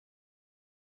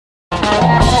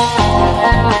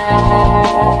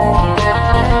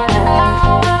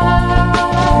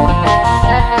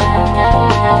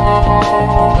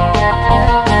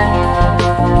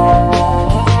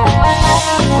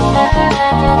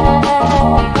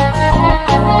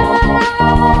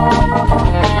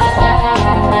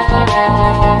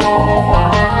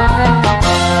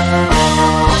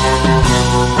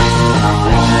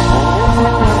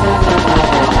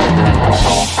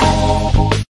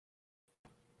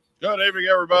Good evening,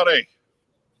 everybody.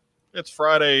 It's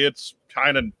Friday. It's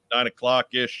kind of 9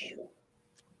 o'clock-ish.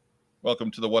 Welcome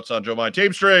to the What's on Joe Mind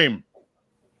team stream.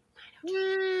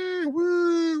 Woo,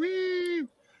 woo, woo,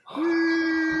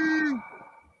 woo.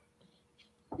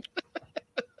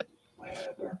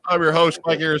 I'm your host,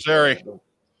 Mike Irizarry.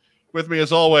 With me,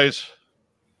 as always,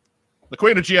 the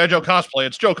queen of G.I. Joe cosplay.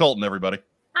 It's Joe Colton, everybody.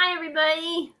 Hi,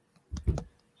 everybody.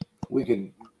 We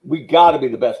got to be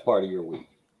the best part of your week.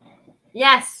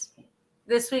 Yes,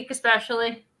 this week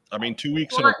especially. I mean, 2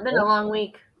 weeks Well, it's been a long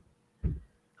week.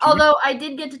 Although I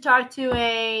did get to talk to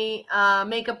a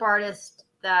makeup artist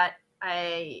that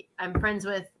I'm friends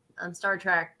with on Star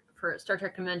Trek for Star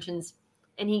Trek conventions,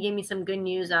 and he gave me some good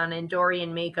news on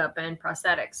Andorian makeup and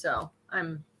prosthetics. So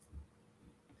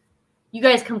you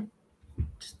guys come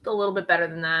just a little bit better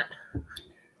than that.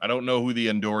 I don't know who the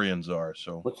Andorians are,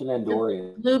 so. What's an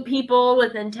Andorian? Blue people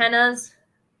with antennas.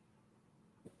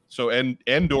 So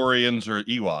Andorians are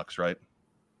Ewoks, right?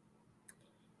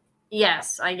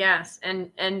 Yes, I guess.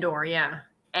 And Endor, yeah.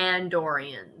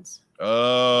 Andorians.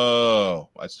 Oh,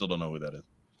 I still don't know who that is.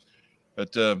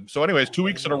 But so, anyways, 2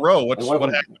 weeks in a row. What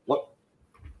happened?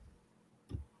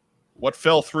 What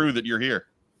fell through that you're here?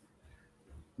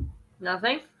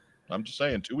 Nothing. I'm just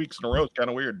saying, 2 weeks in a row is kind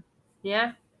of weird.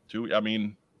 Yeah. I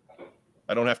mean,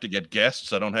 I don't have to get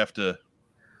guests. I don't have to.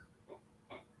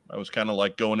 I was kind of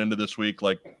like going into this week,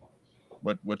 like,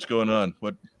 what's going on?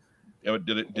 What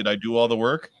did I do all the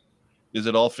work? Is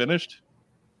it all finished?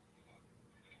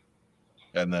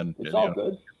 And then it's all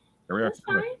good. Here we are. That's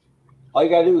fine. All you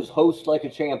gotta do is host like a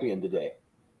champion today.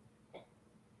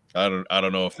 I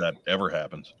don't know if that ever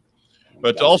happens.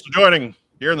 But also joining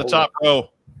here in the top row,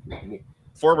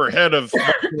 former head of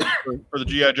for the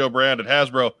G.I. Joe brand at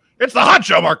Hasbro, it's the Hot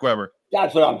Show, Mark Weber.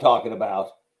 That's what I'm talking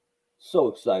about. So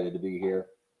excited to be here.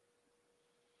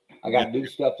 I got new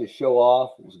stuff to show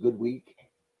off. It was a good week.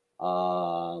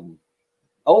 Mrs.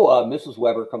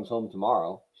 Weber comes home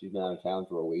tomorrow. She's been out of town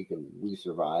for a week, and we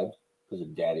survived because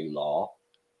of daddy law.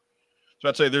 So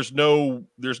I'd say there's no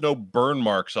burn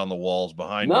marks on the walls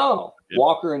behind you. No,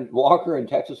 Walker and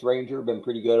Texas Ranger have been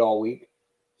pretty good all week.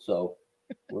 So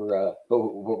we're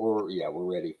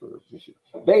ready for mission.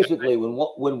 Basically,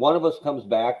 when one of us comes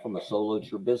back from a solo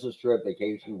trip, business trip,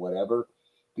 vacation, whatever,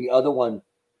 the other one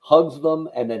hugs them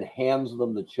and then hands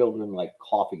them the children like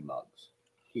coffee mugs.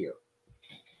 Here.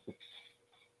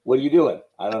 What are you doing?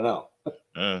 I don't know.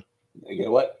 You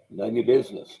know what? None of your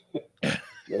business.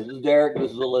 This is Derek.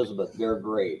 This is Elizabeth. They're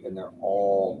great, and they're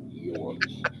all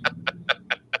yours.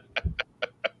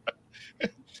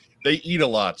 They eat a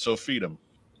lot, so feed them.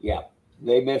 Yeah,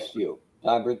 they missed you.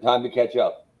 Time to catch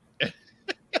up.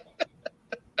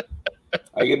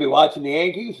 Are you gonna be watching the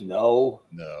Yankees? No.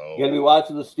 No. You gonna be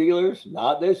watching the Steelers?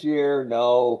 Not this year.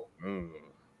 No. Mm.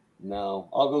 No.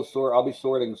 I'll be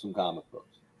sorting some comic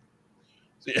books.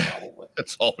 Yeah,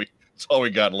 that's all we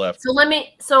got left. So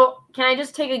can I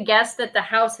just take a guess that the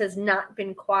house has not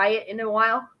been quiet in a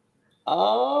while?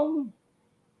 I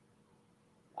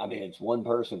mean, it's one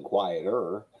person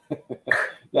quieter.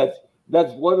 That's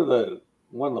one of the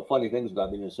funny things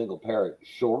about being a single parent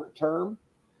short term.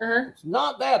 Uh-huh. It's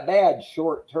not that bad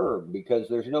short term because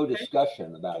there's no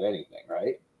discussion about anything,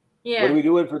 right? Yeah. What are we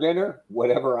doing for dinner?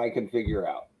 Whatever I can figure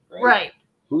out, right? Right.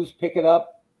 Who's picking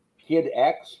up kid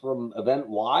X from event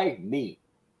Y? Me.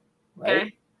 Right?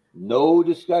 Okay. No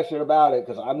discussion about it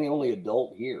because I'm the only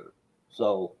adult here.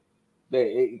 So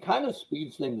it kind of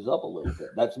speeds things up a little bit.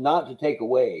 That's not to take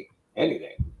away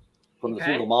anything from the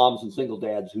single moms and single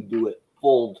dads who do it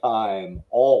full time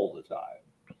all the time.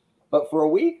 But for a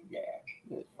week, yeah,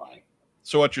 it's fine.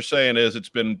 So what you're saying is it's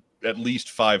been at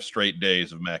least 5 straight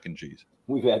days of mac and cheese.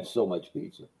 We've had so much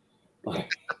pizza.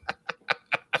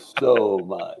 So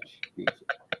much pizza.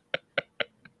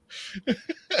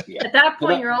 Yeah. At that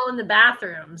point, you're all in the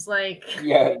bathrooms. Like,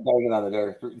 yeah, banging on the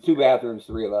door. 2 bathrooms,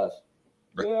 3 of us.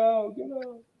 Get out.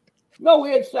 No,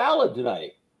 we had salad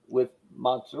tonight with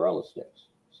mozzarella sticks.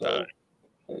 So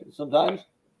sometimes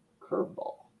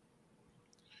curveball.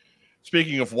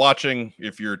 Speaking of watching,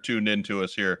 if you're tuned into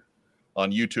us here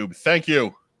on YouTube, thank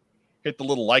you. Hit the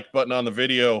little like button on the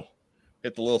video.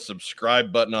 Hit the little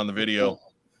subscribe button on the video.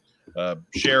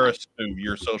 Share us to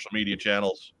your social media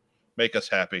channels. Make us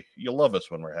happy. You'll love us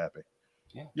when we're happy.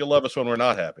 Yeah. You'll love us when we're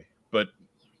not happy, but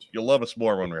you'll love us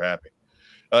more when we're happy.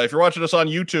 If you're watching us on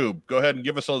YouTube, go ahead and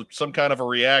give us some kind of a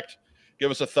react.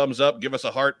 Give us a thumbs up. Give us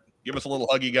a heart. Give us a little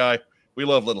huggy guy. We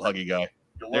love little huggy guy.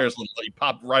 There's little. He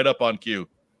popped right up on cue.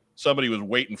 Somebody was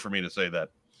waiting for me to say that.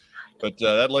 But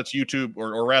that lets YouTube,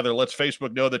 or rather lets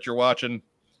Facebook know that you're watching,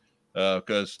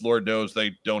 because Lord knows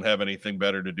they don't have anything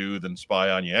better to do than spy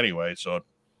on you anyway. So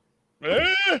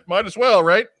Might as well,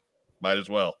 right? Might as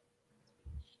well.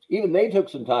 Even they took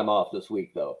some time off this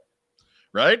week, though.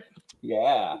 Right?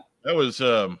 Yeah. That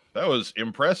was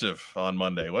impressive on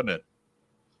Monday, wasn't it?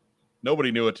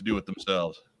 Nobody knew what to do with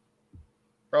themselves.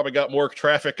 Probably got more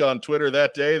traffic on Twitter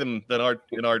that day than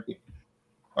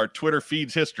our Twitter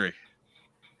feed's history.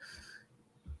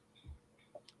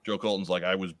 Joe Colton's like,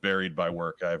 I was buried by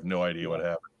work. I have no idea what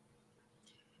happened.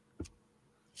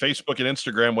 Facebook and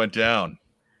Instagram went down.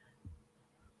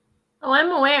 Oh,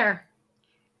 I'm aware.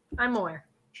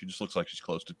 She just looks like she's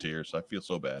close to tears. I feel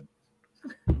so bad.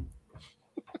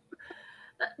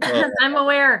 I'm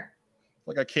aware.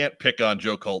 Like I can't pick on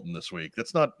Joe Colton this week.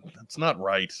 That's not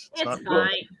right. It's not fine.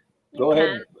 Go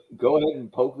ahead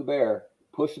and poke the bear.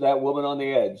 Push that woman on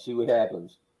the edge. See what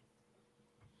happens.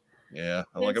 Yeah,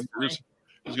 we're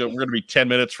gonna be 10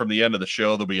 minutes from the end of the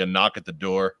show. There'll be a knock at the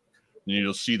door, and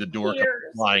you'll see the door come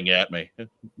flying at me.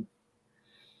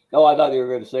 Oh, I thought you were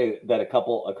going to say that a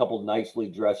couple nicely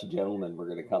dressed gentlemen were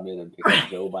going to come in and pick up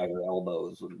Joe by her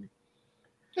elbows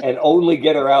and only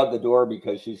get her out the door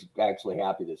because she's actually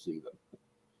happy to see them.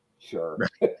 Sure.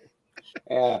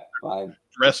 Yeah, fine.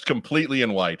 Dressed completely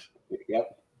in white.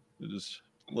 Yep. Just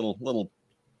little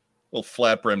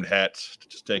flat brimmed hats to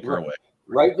just take her away.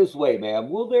 Right this way, ma'am.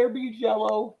 Will there be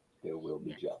Jell-O? There will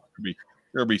be Jell-O.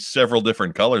 There'll be several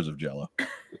different colors of Jell-O.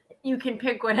 You can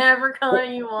pick whatever color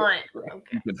you want. Right.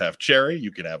 Okay. You can have cherry,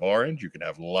 you can have orange, you can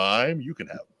have lime, you can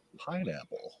have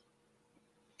pineapple.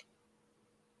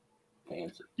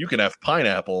 Fancy. You can have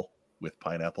pineapple with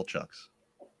pineapple chunks.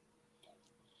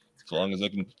 So long as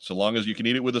you can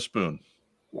eat it with a spoon.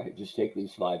 Right. Just take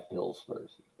these 5 pills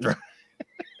first.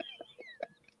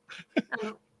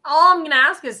 All I'm going to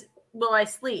ask is, will I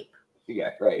sleep? Yeah,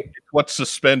 right. What's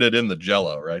suspended in the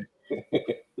Jell-O, right?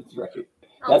 That's right.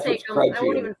 I'll take them. I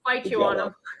won't even fight you on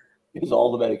them. It's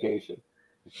all the medication.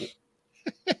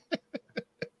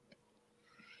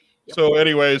 So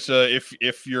anyways,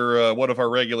 if you're one of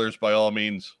our regulars, by all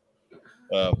means,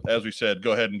 as we said,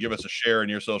 go ahead and give us a share in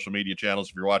your social media channels.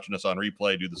 If you're watching us on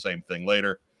replay, do the same thing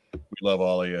later. We love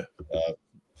all of you.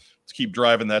 Let's keep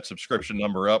driving that subscription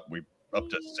number up. We're up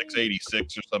to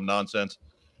 686 or some nonsense.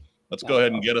 Let's go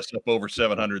ahead and get us up over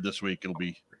 700 this week. It'll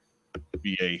be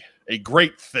a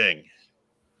great thing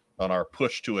on our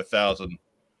push to 1,000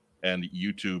 and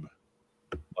YouTube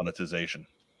monetization.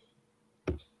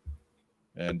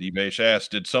 And Demesh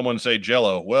asked, did someone say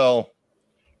Jell-O? Well,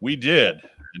 we did.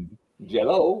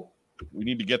 Jell-O. We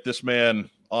need to get this man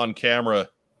on camera,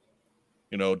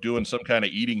 doing some kind of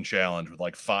eating challenge with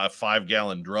like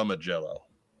 5-gallon drum of Jell-O.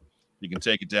 You can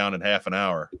take it down in half an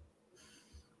hour.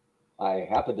 I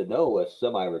happen to know a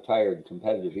semi-retired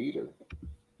competitive eater.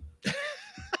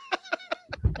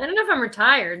 I don't know if I'm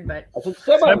retired, but I said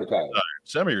semi-retired.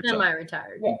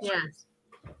 Semi-retired. Yes.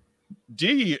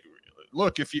 D,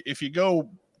 look, if you go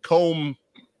comb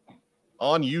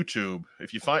on YouTube,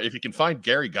 if you can find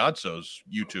Gary Godso's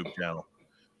YouTube channel,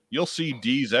 you'll see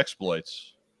D's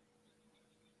exploits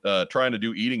trying to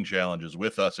do eating challenges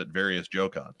with us at various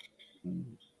JoeCon.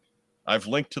 I've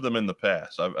linked to them in the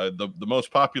past. The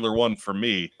most popular one for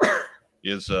me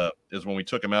is when we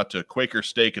took him out to Quaker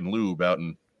Steak and Lube out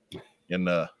in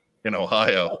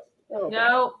Ohio.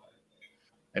 No.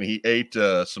 And he ate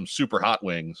some super hot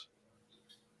wings.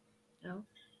 No.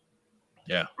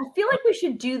 Yeah. I feel like we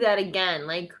should do that again.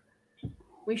 Like,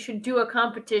 we should do a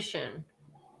competition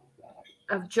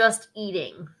of just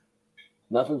eating.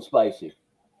 Nothing spicy.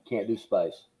 Can't do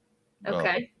spice.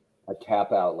 Okay. I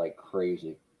tap out like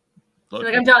crazy. Look,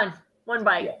 Like, I'm done. One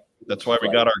bite. Yeah. That's why we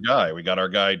got our guy. We got our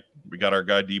guy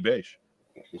D Beige.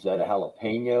 Is that a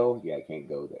jalapeno? Yeah, I can't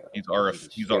go there. He's our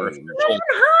official.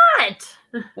 Hot.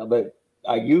 No, but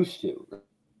I used to.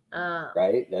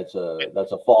 Right? That's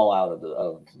a fallout of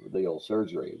the old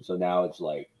surgery. So now it's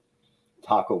like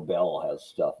Taco Bell has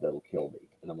stuff that'll kill me.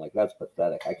 And I'm like, that's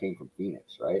pathetic. I came from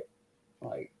Phoenix, right?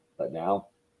 Like, but now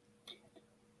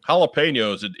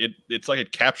Jalapenos, it's like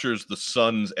it captures the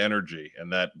sun's energy,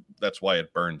 and that's why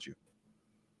it burns you.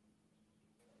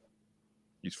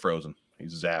 He's frozen.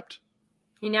 He's zapped.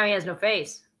 Now he has no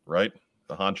face. Right?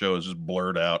 The honcho is just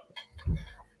blurred out.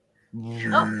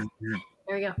 Oh,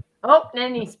 there we go. Oh,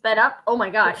 then he sped up. Oh my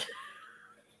gosh.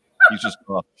 He's just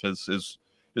off. His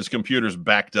computer's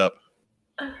backed up.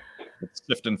 It's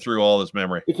sifting through all his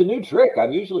memory. it's a new trick.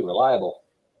 I'm usually reliable.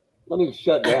 Let me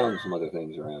shut down some other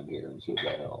things around here and see if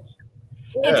that helps.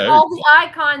 It's Yeah. all the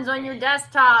icons on your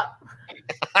desktop.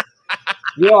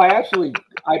 I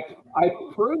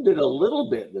pruned it a little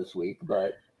bit this week,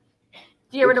 but Do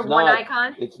you get rid of one not-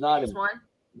 icon? it's not Just one?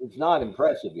 it's not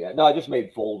impressive yet. No, I just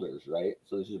made folders, right?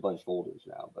 So this is a bunch of folders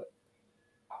now, but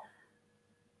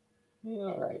Yeah,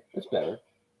 all right. That's better.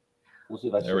 We'll see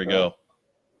if I There we stick go. around.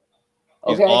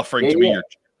 He's Okay. offering Yeah, to be yeah. your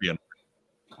champion.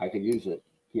 I can use it.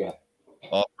 Yeah.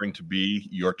 Offering to be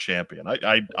your champion.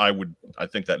 I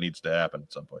think that needs to happen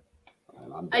at some point.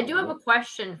 I do have a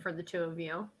question for the two of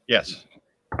you. Yes.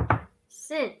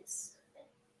 Since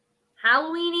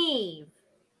Halloween Eve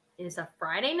is a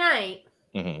Friday night,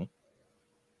 Mm-hmm.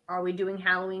 are we doing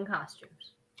Halloween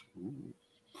costumes?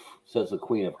 Says the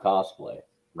queen of cosplay.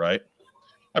 Right.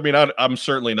 I mean, I'm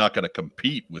certainly not going to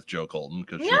compete with Joe Colton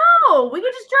because No, we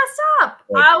could just dress up.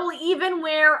 Right. I will even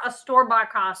wear a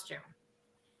store-bought costume.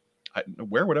 I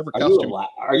wear whatever Are costume.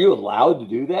 are you allowed to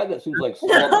do that? That seems like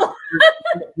No.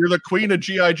 You're the queen of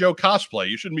G.I. Joe cosplay.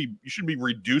 You shouldn't be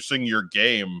reducing your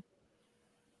game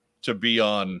to be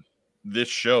on this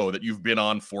show that you've been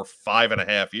on for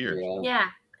 5.5 years. Yeah.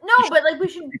 No, but like we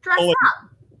should dress up.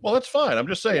 Well, that's fine. I'm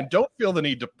just saying, don't feel the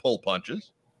need to pull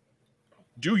punches.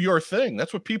 Do your thing.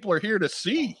 That's what people are here to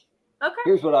see. Okay.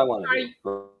 Here's what I want to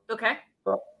do. Okay.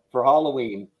 For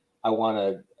Halloween, I want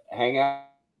to hang out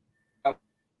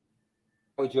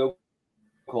with Joe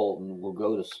Colton. We'll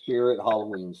go to Spirit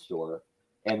Halloween store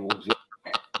and we'll just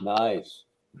nice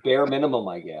bare minimum,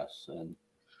 I guess. And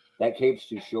that cape's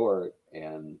too short,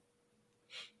 and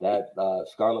that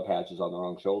scarlet patch is on the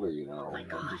wrong shoulder. You know,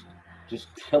 just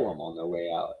kill them on their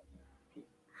way out.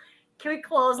 Can we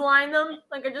clothesline them?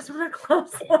 Like I just want to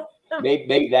clothesline them.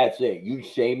 Maybe that's it. You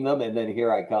shame them, and then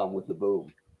here I come with the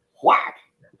boom. Whack.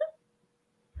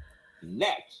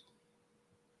 Next.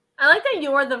 I like that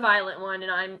you're the violent one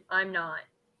and I'm not.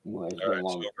 Well, it's All been right,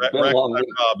 long. so It's been a long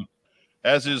week.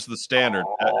 as is the standard,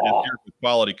 and here's the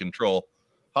quality control.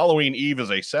 Halloween Eve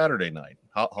is a Saturday night.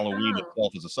 Halloween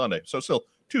itself is a Sunday. So still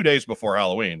 2 days before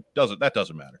Halloween. That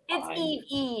doesn't matter. It's Fine.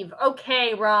 Eve.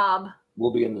 Okay, Rob.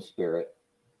 We'll be in the spirit.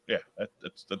 Yeah,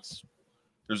 that's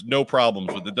there's no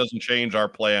problems with it. It doesn't change our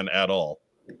plan at all.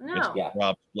 No. Yeah.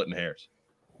 Rob splitting hairs.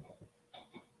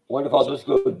 Wonder if I'll just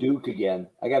go Duke again.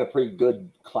 I got a pretty good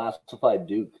classified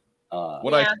Duke.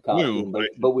 What I should do, costume,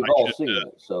 but we've I all should, seen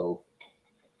it. So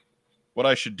what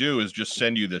I should do is just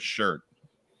send you this shirt,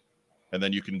 and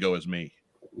then you can go as me.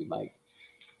 we might.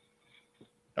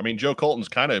 I mean, Joe Colton's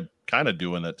kind of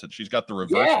doing that. She's got the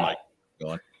reverse mic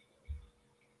going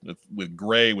with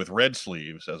gray with red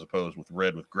sleeves as opposed with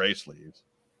red with gray sleeves.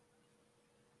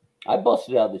 I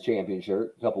busted out the champion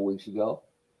shirt a couple weeks ago.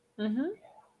 Mm-hmm.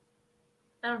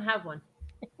 I don't have one.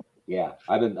 Yeah,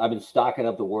 I've been stocking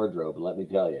up the wardrobe, and let me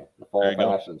tell you, the fall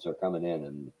fashions are coming in,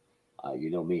 and you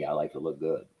know me, I like to look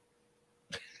good.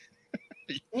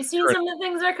 You seen some of the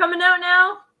things that are coming out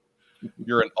now?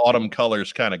 You're an autumn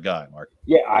colors kind of guy, Mark.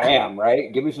 Yeah, I am,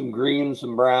 right? Give me some greens,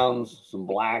 some browns, some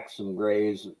blacks, some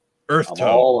grays. Earth I'm tone.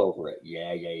 all over it.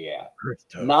 Yeah. Earth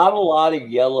tone. Not a lot of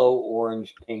yellow,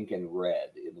 orange, pink, and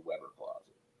red in the Weber closet.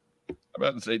 I'm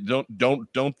about to say,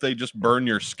 don't they just burn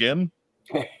your skin?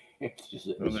 It's just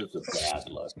a bad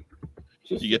look.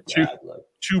 Just You get bad look.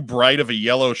 too bright of a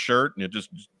yellow shirt, and it just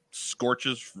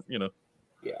scorches, Yeah,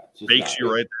 it's just bakes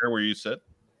you right there where you sit.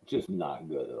 Just not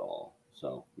good at all.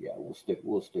 So yeah, we'll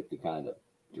stick to kind of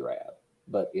drab,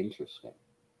 but interesting.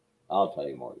 I'll tell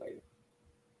you more later.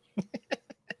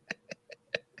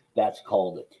 That's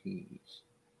called a tease.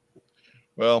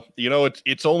 Well,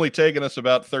 it's only taken us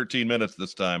about 13 minutes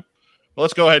this time. Well,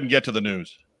 let's go ahead and get to the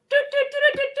news.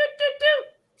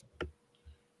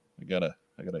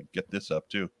 I gotta get this up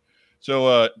too.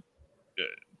 So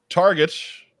Target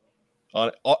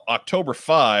on October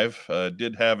 5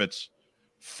 did have its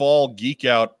fall Geek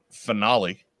Out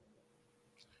finale,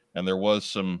 and there was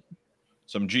some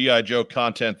G.I. Joe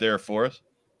content there for us.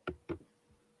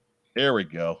 There we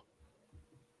go.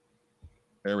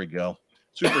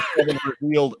 Super 7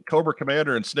 revealed Cobra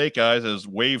Commander and Snake Eyes as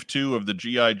Wave 2 of the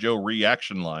G.I. Joe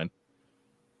reaction line.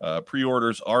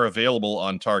 Pre-orders are available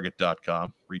on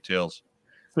Target.com.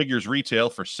 Figures retail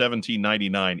for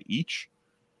 $17.99 each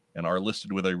and are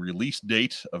listed with a release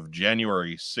date of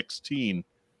January 16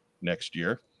 next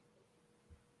year.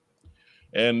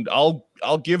 And I'll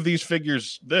give these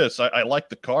figures this. I like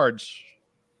the cards,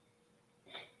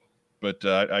 but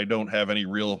I don't have any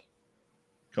real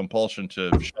compulsion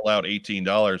to shell out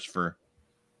 $18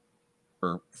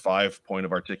 for 5 point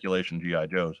of articulation G.I.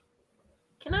 Joes.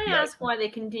 Can I ask why they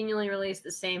continually release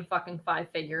the same fucking 5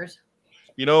 figures?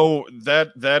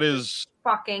 That is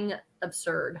fucking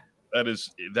absurd. That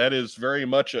is very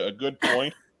much a good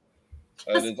point.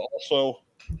 It is also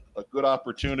a good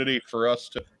opportunity for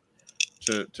us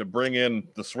to bring in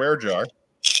the swear jar.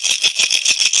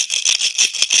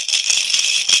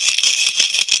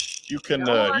 You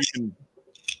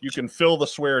can fill the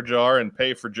swear jar and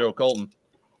pay for Joe Colton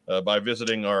by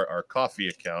visiting our coffee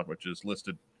account, which is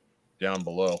listed down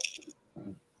below.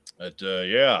 But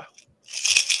yeah.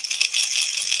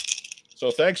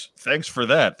 So thanks for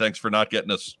that. Thanks for not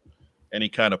getting us any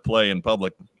kind of play in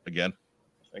public again.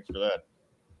 Thanks for that.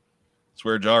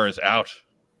 Swear jar is out.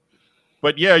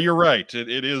 But yeah, you're right.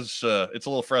 It is. It's a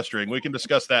little frustrating. We can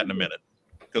discuss that in a minute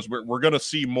because we're going to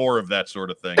see more of that sort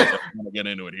of thing. So I'm going to get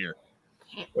into it here.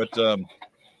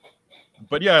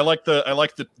 But yeah, I like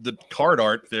the card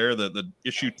art there. The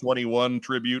issue 21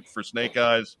 tribute for Snake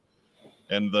Eyes,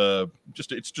 and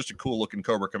it's just a cool looking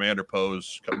Cobra Commander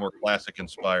pose, more classic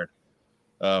inspired.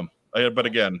 But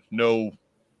again, no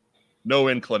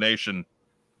inclination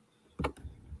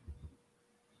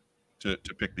to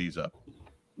pick these up.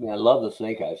 Yeah, I love the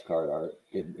Snake Eyes card art.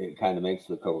 It kind of makes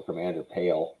the Cobra Commander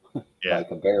pale by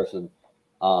comparison.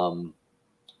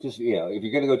 Just, if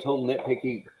you're going to go total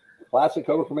nitpicky, classic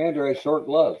Cobra Commander has short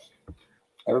gloves.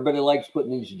 Everybody likes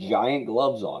putting these giant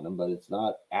gloves on them, but it's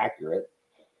not accurate.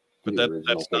 But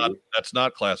that's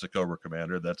not classic Cobra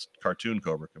Commander. That's cartoon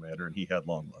Cobra Commander, and he had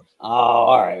long gloves. Oh,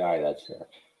 all right, that's fair.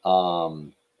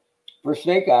 For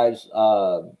Snake Eyes,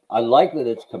 I like that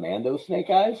it's Commando Snake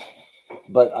Eyes,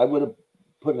 but I would have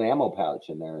put an ammo pouch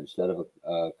in there instead of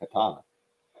a katana,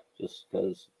 just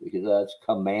because that's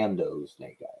Commando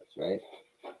Snake Eyes, right?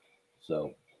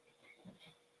 So,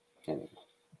 anyway.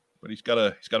 But he's got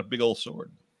a big old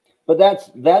sword. But that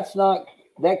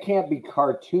can't be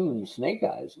cartoon Snake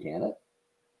Eyes, can it?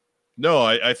 No,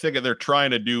 I think they're trying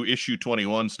to do issue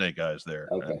 21 Snake Eyes there.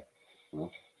 Okay.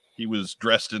 He was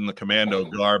dressed in the commando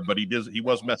garb, but he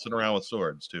was messing around with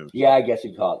swords too. Yeah, I guess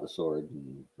he caught the sword.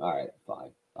 All right, fine.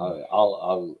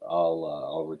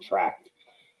 I'll retract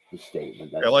the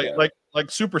statement. Yeah,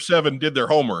 like Super 7 did their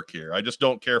homework here. I just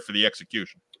don't care for the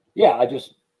execution. Yeah,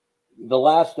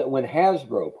 when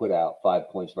Hasbro put out 5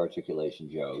 points of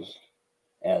articulation Joes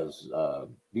as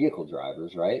vehicle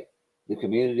drivers, right? The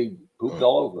community pooped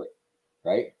all over it,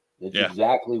 right? That's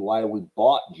exactly why we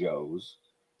bought Joes,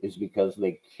 is because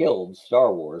they killed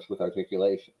Star Wars with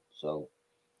articulation. So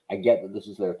I get that this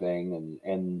is their thing,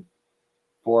 and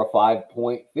for a 5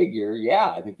 point figure,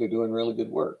 yeah, I think they're doing really good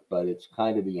work, but it's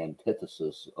kind of the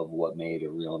antithesis of what made a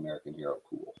real American hero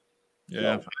cool.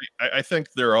 Yeah, so, I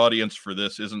think their audience for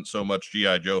this isn't so much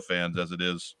G.I. Joe fans as it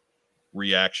is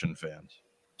reaction fans.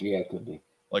 Yeah, it could be.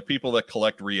 Like people that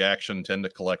collect reaction tend to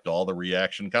collect all the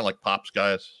reaction, kind of like Pops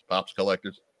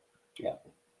collectors. Yeah.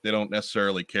 They don't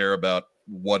necessarily care about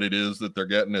what it is that they're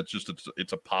getting. It's just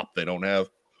it's a pop they don't have.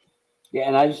 Yeah,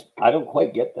 and I don't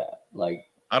quite get that. Like,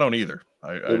 I don't either.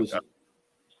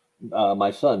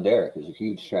 My son Derek is a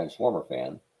huge Transformer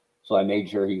fan, so I made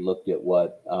sure he looked at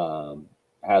what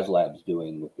HasLab's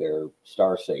doing with their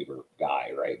Star Saber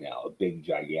guy right now, a big,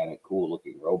 gigantic,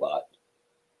 cool-looking robot,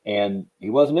 and he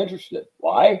wasn't interested.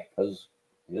 Why? Because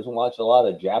he doesn't watch a lot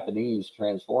of Japanese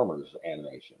Transformers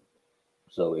animation.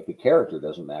 So if the character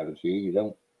doesn't matter to you, you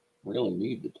don't really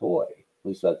need the toy. At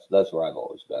least that's where I've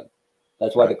always been.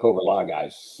 That's why the Cobra La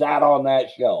guys sat on that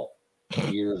shelf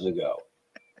years ago.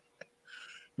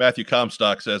 Matthew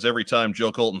Comstock says every time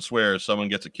Joe Colton swears, someone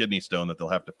gets a kidney stone that they'll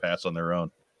have to pass on their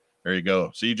own. There you go.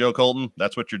 See, Joe Colton?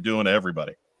 That's what you're doing to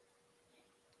everybody.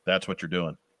 That's what you're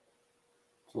doing.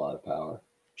 It's a lot of power.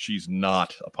 She's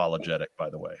not apologetic, by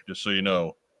the way, just so you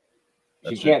know.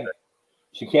 She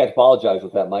can't apologize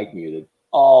with that mic muted.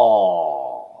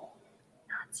 Oh.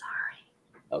 Not sorry.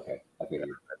 Okay, I figured.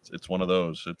 It's one of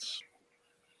those.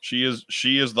 She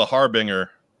is the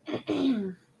harbinger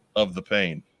of the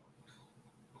pain.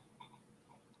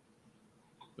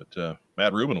 But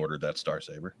Matt Rubin ordered that Star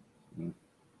Saber.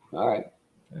 All right.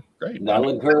 Yeah, great. That'll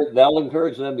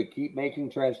encourage them to keep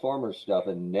making Transformers stuff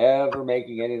and never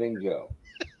making anything Joe.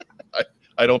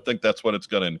 I don't think that's what it's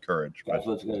going to encourage. That's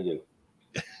what it's going to do.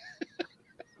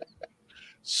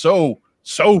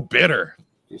 So bitter.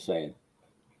 Just saying.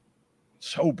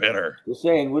 So bitter. Just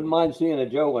saying. Wouldn't mind seeing a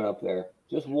Joe one up there.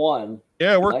 Just one.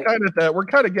 Yeah, we're kind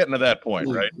of getting to that point,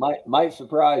 right? Might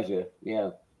surprise you.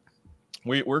 Yeah.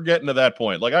 We're getting to that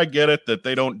point. Like, I get it that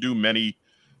they don't do many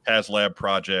HasLab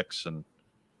projects and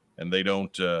they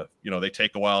don't they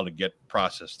take a while to get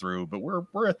processed through, but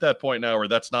we're at that point now where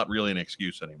that's not really an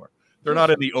excuse anymore. They're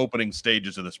not in the opening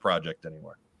stages of this project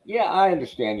anymore. Yeah, I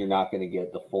understand you're not going to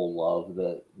get the full love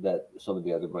that some of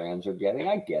the other brands are getting.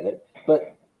 I get it.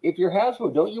 But if you're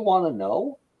Hasbro, don't you want to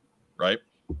know? Right.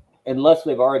 Unless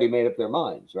they've already made up their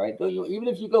minds, right? Don't you, even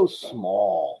if you go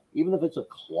small, even if it's a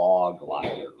claw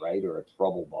glider, right, or a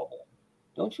trouble bubble,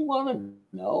 don't you want to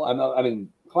know? I mean,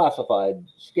 classified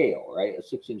scale, right? A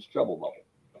 6-inch trouble bubble.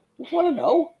 Don't you want to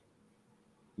know?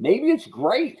 Maybe it's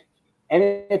great, and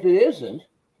if it isn't,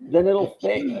 then it'll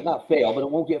fail. Not fail, but it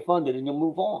won't get funded, and you'll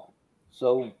move on.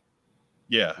 So,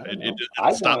 Yeah,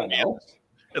 I want to know.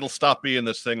 It'll stop being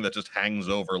this thing that just hangs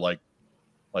over like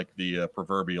the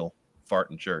proverbial fart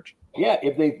in church. Yeah,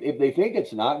 if they think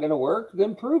it's not going to work,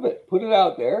 then prove it. Put it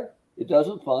out there. It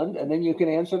doesn't fund, and then you can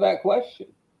answer that question.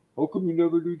 How come you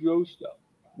never do Joe stuff?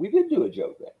 We did do a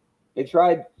Joe thing. They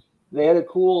tried. They had a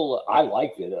cool. I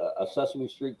liked it. A Sesame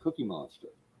Street Cookie Monster.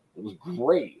 It was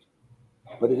great,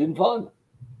 but it didn't fund.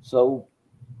 So,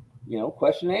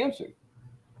 question answered.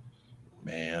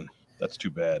 Man, that's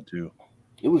too bad too.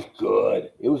 It was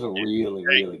good. It was a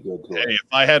really good toy. Hey, if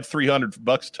I had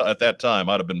 $300 at that time,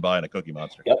 I'd have been buying a Cookie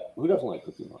Monster. Yep. Who doesn't like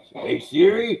Cookie Monster? Hey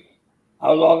Siri,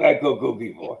 how long I cook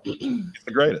cookie for? He's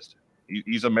the greatest.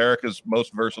 He's America's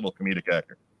most versatile comedic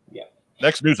actor. Yeah.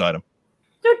 Next news item.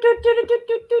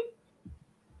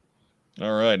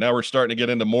 All right, now we're starting to get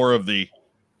into more of the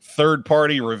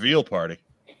third-party reveal party.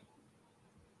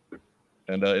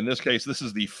 And in this case, this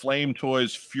is the Flame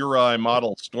Toys Furai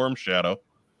model Storm Shadow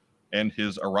and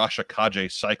his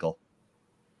Arashikage Cycle.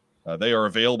 They are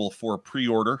available for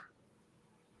pre-order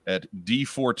at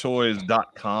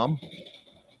d4toys.com.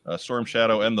 Storm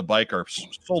Shadow and the bike are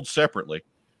sold separately.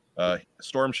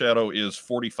 Storm Shadow is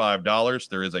 $45.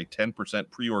 There is a 10%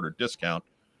 pre-order discount,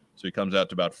 so it comes out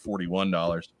to about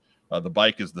 $41. The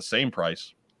bike is the same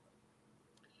price.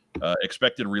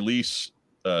 Expected release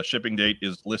shipping date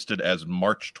is listed as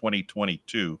March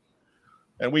 2022.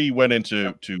 And we went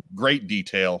into great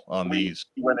detail on these.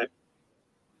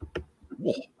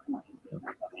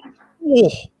 Whoa.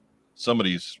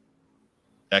 Somebody's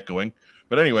echoing.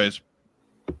 But anyways,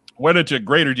 went into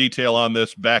greater detail on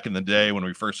this back in the day when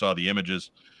we first saw the images.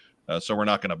 So we're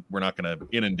not gonna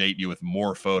inundate you with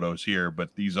more photos here, but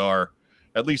these are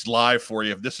at least live for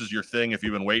you. If this is your thing, if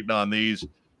you've been waiting on these,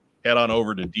 head on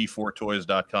over to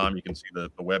d4toys.com. You can see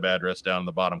the web address down in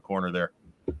the bottom corner there.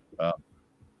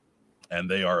 And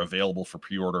they are available for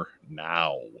pre-order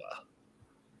now.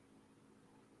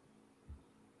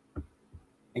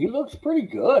 He looks pretty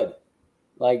good.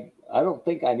 Like, I don't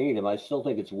think I need him. I still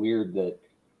think it's weird that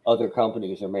other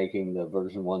companies are making the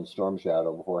version 1 Storm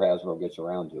Shadow before Hasbro gets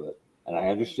around to it. And I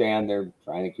understand they're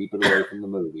trying to keep it away from the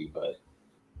movie, but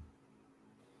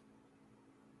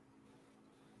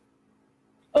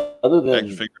other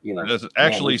than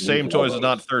actually, Same Toys is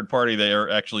not third party. They are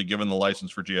actually given the license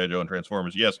for G.I. Joe and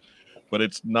Transformers, yes, but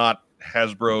it's not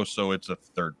Hasbro, so it's a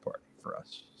third party for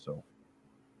us. So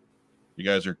you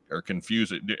guys are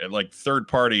confused. Like, third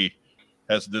party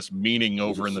has this meaning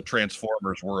over in the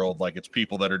Transformers world, like it's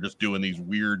people that are just doing these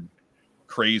weird,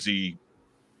 crazy,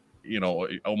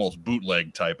 almost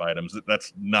bootleg type items.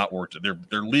 That's not worth it.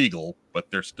 They're legal, but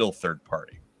they're still third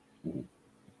party.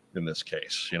 In this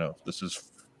case, this is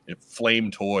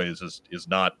Flame Toys is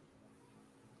not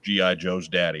G.I. Joe's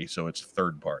daddy, so it's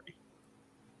third party.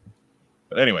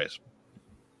 But anyways,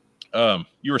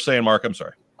 you were saying, Mark, I'm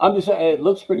sorry. I'm just saying it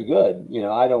looks pretty good.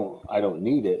 I don't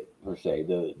need it per se.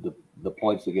 The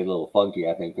points that get a little funky,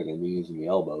 I think, are the knees and the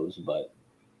elbows, but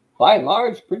by and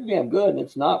large, pretty damn good. And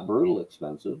it's not brutal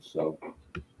expensive. So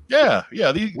yeah,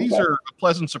 these are a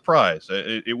pleasant surprise.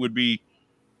 It would be.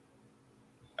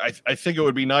 I think it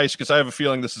would be nice because I have a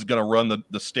feeling this is going to run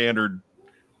the standard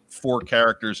 4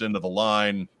 characters into the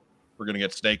line. We're going to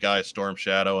get Snake Eyes, Storm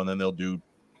Shadow, and then they'll do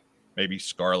maybe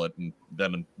Scarlet and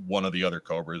then one of the other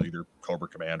Cobras, either Cobra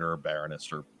Commander or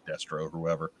Baroness or Destro or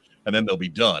whoever, and then they'll be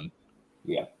done.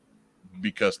 Yeah.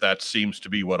 Because that seems to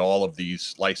be what all of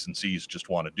these licensees just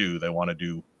want to do. They want to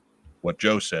do what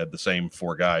Joe said, the same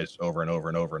 4 guys over and over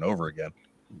and over and over again.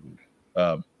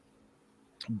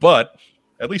 But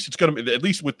at least it's going to be, at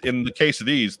least in the case of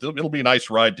these, it'll be a nice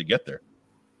ride to get there.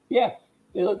 Yeah,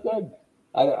 they look good.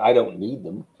 I don't need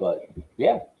them, but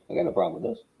yeah, I got no problem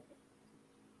with this.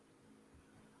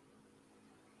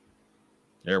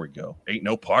 There we go. Ain't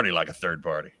no party like a third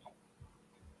party.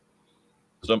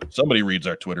 Somebody reads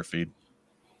our Twitter feed.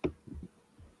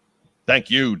 Thank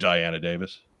you, Diana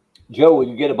Davis. Joe, will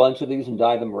you get a bunch of these and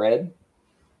dye them red?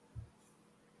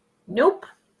 Nope.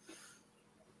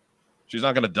 She's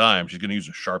not going to dye them. She's going to use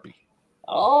a Sharpie.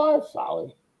 Oh, that's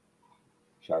solid.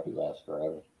 Sharpie lasts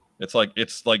forever. It's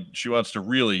like she wants to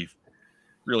really,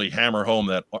 really hammer home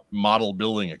that model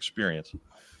building experience.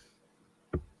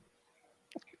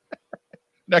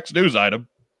 Next news item.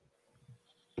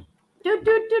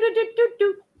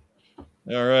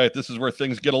 All right, this is where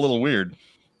things get a little weird.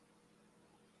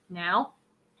 Now?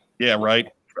 Yeah, right.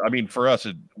 I mean, for us,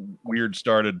 weird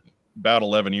started about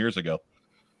 11 years ago.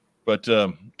 But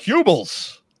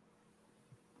Cubles.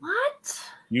 What?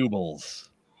 Cubles.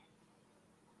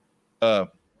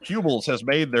 Cubles has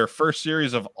made their first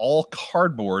series of all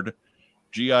cardboard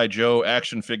G.I. Joe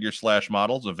action figure /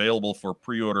 models available for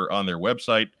pre-order on their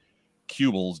website,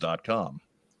 Cubles.com,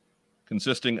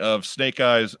 consisting of Snake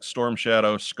Eyes, Storm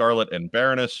Shadow, Scarlet, and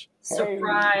Baroness.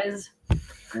 Surprise.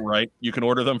 Right. You can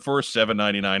order them for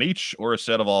 $7.99 each, or a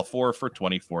set of all four for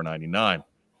 $24.99.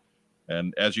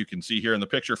 And as you can see here in the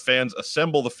picture, fans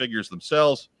assemble the figures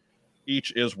themselves.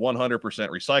 Each is 100%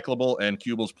 recyclable, and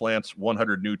Cubles plants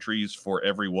 100 new trees for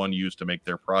every one used to make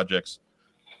their projects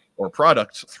or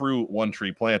products through one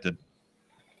tree planted.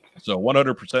 So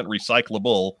 100%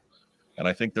 recyclable, and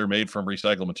I think they're made from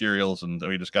recycled materials, and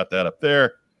we just got that up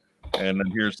there. And then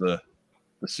here's the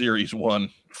Series 1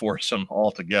 foursome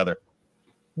all together.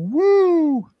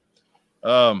 Woo!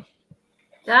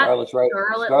 Scarlet's right.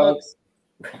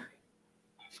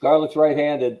 Scarlet's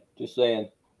right-handed. Just saying.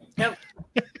 Yep.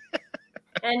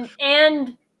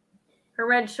 and her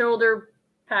red shoulder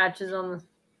patch is on the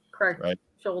correct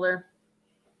shoulder.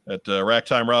 That Rack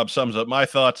Time Rob sums up my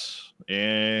thoughts,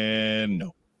 and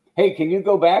no. Hey, can you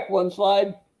go back one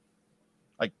slide?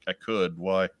 I could.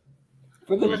 Why?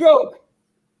 For the joke.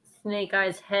 Snake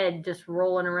Eyes head just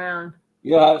rolling around.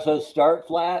 You know how it says start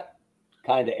flat?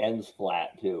 Kind of ends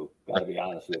flat, too. Gotta be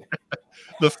honest with you.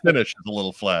 The finish is a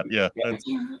little flat, yeah. I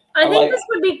think this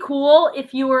would be cool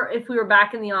if we were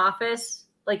back in the office,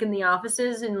 like in the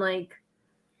offices, and like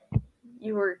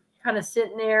you were kind of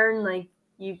sitting there and like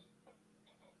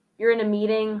you're in a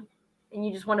meeting and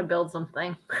you just want to build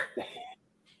something.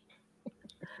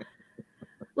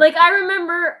 Like I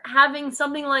remember having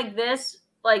something like this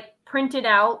like printed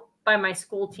out by my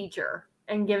school teacher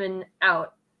and given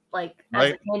out like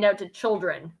as a handout to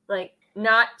children, like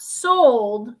not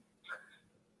sold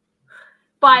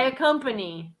by a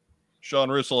company. Sean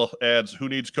Russell adds, who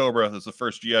needs Cobra? That's the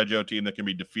first G.I. Joe team that can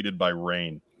be defeated by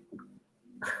rain.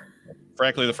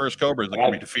 Frankly, the first Cobras that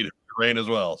can be defeated by rain as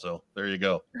well. So there you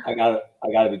go. I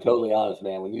gotta be totally honest,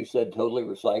 man. When you said totally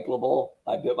recyclable,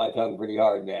 I bit my tongue pretty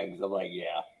hard, man, because I'm like,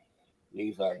 yeah,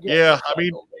 these are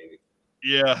baby.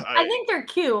 Yeah. I think they're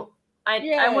cute.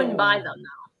 I wouldn't buy them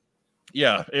though.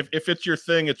 Yeah, if it's your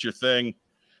thing, it's your thing.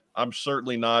 I'm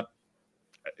certainly not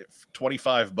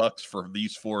 $25 for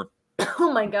these four.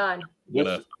 Oh my god!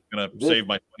 I'm gonna save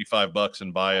my $25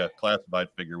 and buy a classified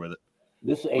figure with it.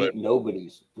 This ain't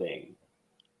nobody's thing.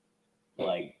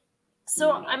 Like,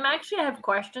 so I have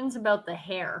questions about the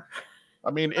hair.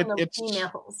 I mean, it's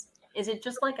females. Is it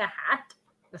just like a hat?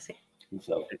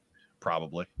 So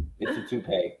probably it's a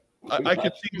toupee.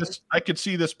 I could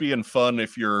see this being fun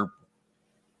if you're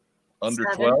under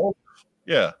 7. 12.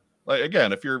 Yeah, like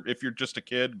again, if you're just a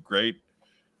kid, great.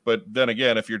 But then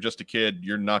again, if you're just a kid,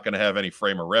 you're not going to have any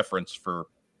frame of reference for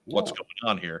what's going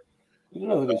on here. You don't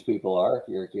know who these people are if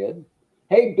you're a kid.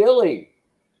 Hey, Billy,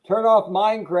 turn off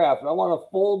Minecraft. I want to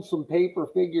fold some paper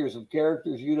figures of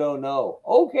characters you don't know.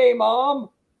 Okay, Mom.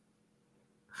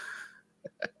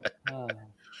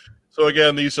 So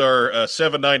again, these are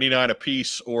 $7.99 a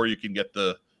piece, or you can get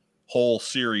the whole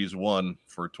Series 1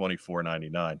 for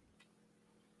 $24.99.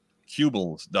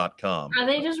 Cubles.com. Are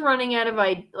they just running out of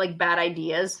bad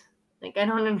ideas? Like I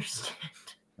don't understand.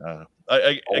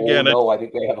 I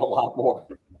think they have a lot more.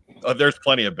 There's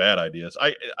plenty of bad ideas.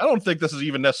 I don't think this is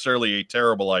even necessarily a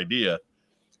terrible idea.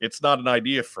 It's not an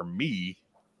idea for me.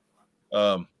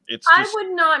 I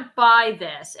would not buy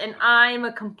this, and I'm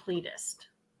a completist.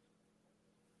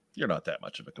 You're not that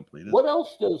much of a completist. What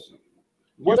else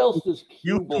does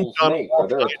Cubles make? Are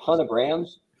there a ton of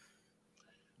brands?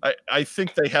 I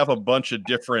think they have a bunch of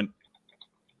different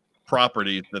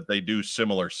properties that they do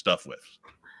similar stuff with.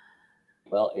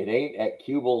 Well, it ain't at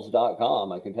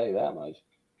Cubles.com. I can tell you that much.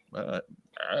 I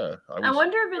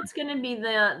wonder if it's going to be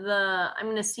I'm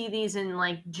going to see these in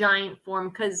like giant form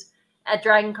because at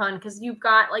Dragon Con, because you've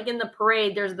got like in the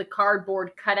parade, there's the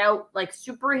cardboard cut out like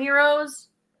superheroes.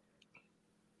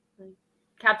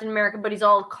 Captain America, but he's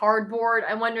all cardboard.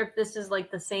 I wonder if this is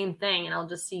like the same thing and I'll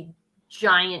just see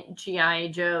giant G.I.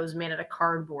 Joes made out of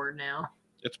cardboard now.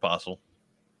 It's possible.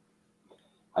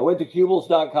 I went to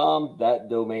Cubles.com. That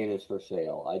domain is for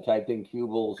sale. I typed in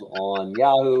Cubles on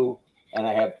Yahoo, and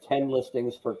I have 10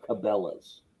 listings for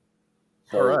Cabela's.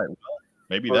 So all right. Well,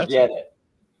 maybe Forget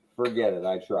it.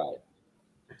 I tried.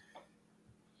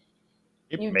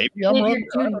 Maybe I'm wrong.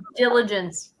 Your due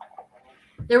diligence.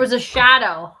 There was a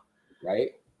shadow.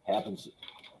 Right? Happens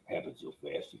so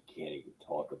fast you can't even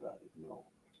talk about it. No.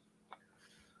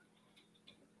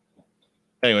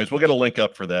 Anyways, we'll get a link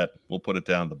up for that. We'll put it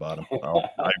down at the bottom.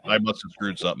 I must have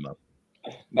screwed something up.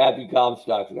 Matthew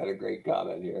Comstock's got a great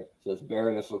comment here. It says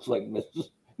Baroness looks like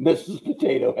Mrs.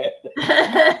 Potato Head.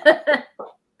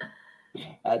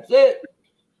 That's it.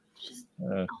 Just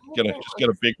get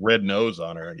a big red nose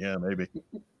on her. Yeah, maybe.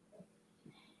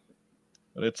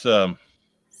 But it's so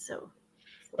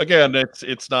Again,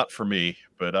 it's not for me,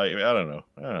 but I don't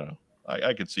know.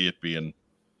 I could see it being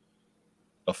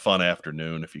a fun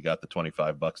afternoon if you got the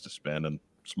 $25 to spend and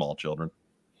small children.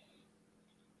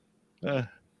 It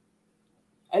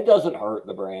doesn't hurt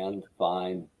the brand.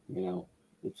 Fine.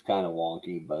 It's kind of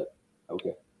wonky, but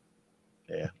okay.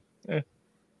 Yeah.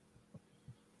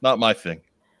 Not my thing.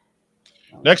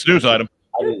 Next news item.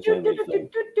 I didn't say anything.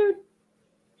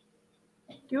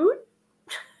 Dude.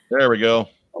 There we go.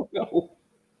 Oh, no.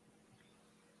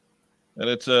 And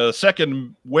it's a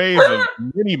second wave of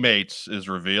Mini-Mates is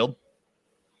revealed.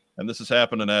 And this is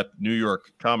happening at New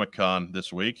York Comic Con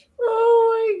this week.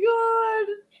 Oh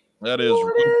my God. That is.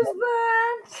 What is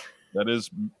that? That is.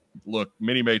 Look,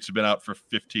 Mini-Mates have been out for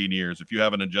 15 years. If you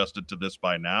haven't adjusted to this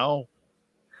by now,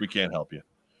 we can't help you.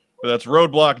 But that's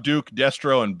Roadblock, Duke,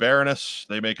 Destro, and Baroness.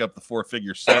 They make up the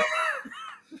 4-figure set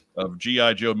of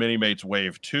G.I. Joe Mini-Mates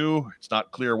Wave 2. It's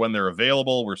not clear when they're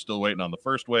available. We're still waiting on the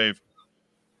first wave.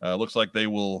 Looks like they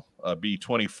will be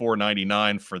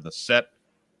 $24.99 for the set,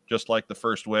 just like the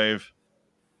first wave.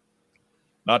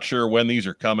 Not sure when these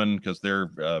are coming because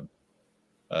they're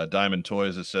Diamond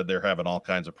Toys has said they're having all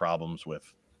kinds of problems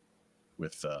with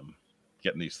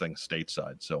getting these things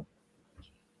stateside. So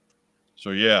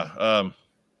yeah,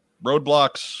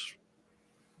 Roadblocks.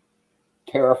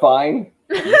 Terrifying.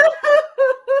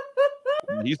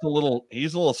 He's a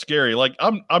little scary. Like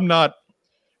I'm not,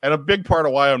 and a big part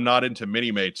of why I'm not into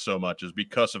Mini-Mates so much is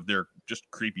because of their just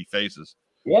creepy faces.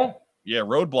 Yeah. Yeah,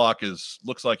 Roadblock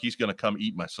looks like he's gonna come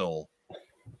eat my soul.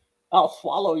 I'll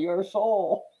swallow your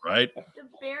soul. Right?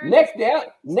 Neck down,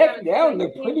 they're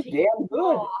pretty damn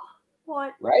good.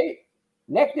 What? Right?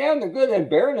 Neck down, they're good. And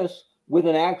Baroness with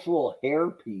an actual hair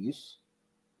piece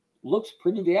looks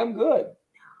pretty damn good.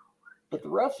 But the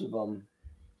rest of them.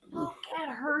 Look at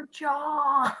her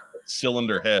jaw.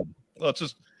 Cylinder head. Well,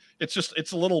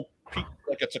 it's a little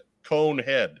like it's a cone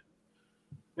head.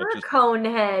 You're a cone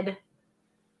head.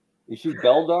 Is she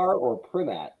Beldar or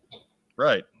Primat?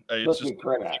 Right. It's just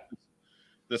Primat.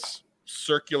 This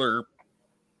circular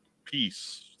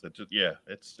piece that just, yeah,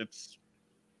 it's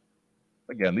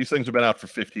again, these things have been out for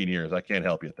 15 years. I can't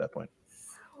help you at that point.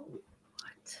 So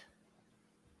what?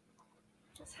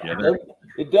 Yeah,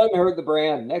 it doesn't hurt the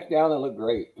brand. Neck down, they look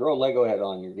great. Throw a Lego head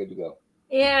on, you're good to go.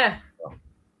 Yeah.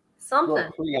 Something.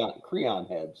 Creon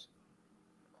heads.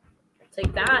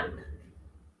 Take that.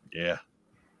 Yeah.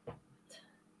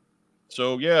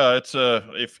 So yeah, it's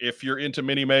if you're into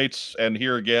Mini-Mates, and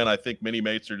here again, I think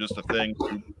Mini-Mates are just a thing.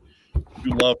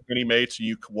 You love Mini-Mates, and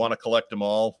you want to collect them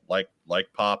all, like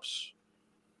Pops,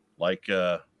 like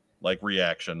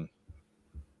Reaction.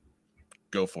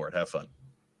 Go for it. Have fun.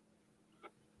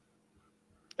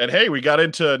 And hey, we got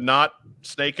into not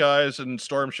Snake Eyes and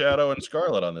Storm Shadow and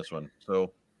Scarlet on this one.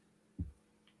 So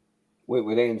wait,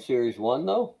 were they in Series 1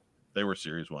 though? They were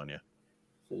Series 1, yeah.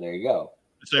 So there you go.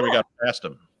 Say we got past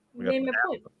them. Yeah,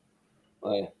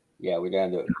 we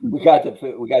got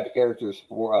the characters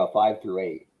 5 through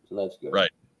 8, so that's good.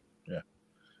 Right. Yeah.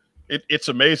 It's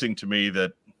amazing to me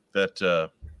that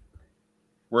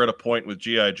we're at a point with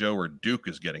G.I. Joe where Duke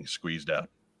is getting squeezed out,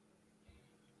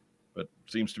 but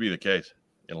seems to be the case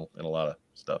in a lot of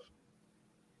stuff.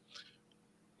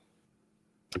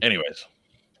 Anyways,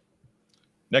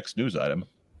 next news item.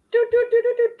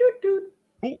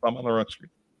 Oh, I'm on the wrong screen.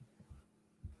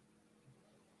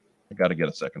 I got to get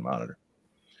a second monitor.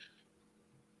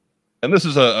 And this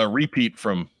is a repeat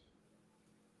from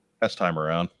last time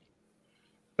around.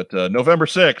 But November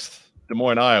 6th, Des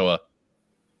Moines, Iowa,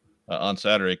 on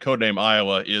Saturday, Codename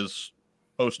Iowa is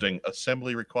hosting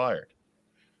Assembly Required,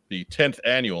 the 10th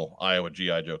annual Iowa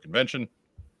G.I. Joe Convention.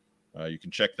 You can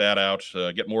check that out.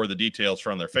 Get more of the details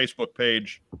from their Facebook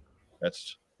page.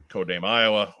 That's Codename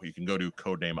Iowa. You can go to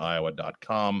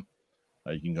codenameiowa.com.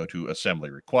 You can go to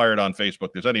Assembly Required on Facebook.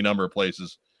 There's any number of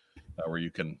places where you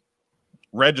can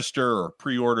register or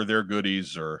pre-order their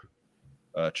goodies or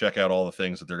check out all the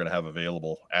things that they're going to have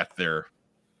available at their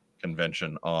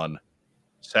convention on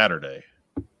Saturday,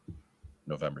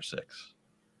 November 6th.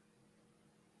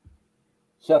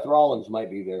 Seth Rollins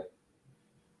might be there.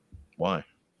 Why?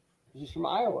 He's from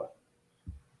Iowa.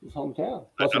 His hometown.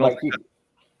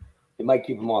 It might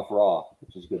keep him off Raw,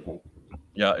 which is a good thing.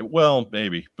 Yeah, well,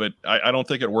 maybe, but I don't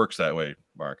think it works that way,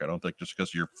 Mark. I don't think just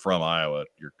because you're from Iowa,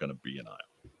 you're going to be in Iowa.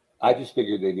 I just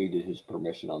figured they needed his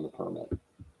permission on the permit.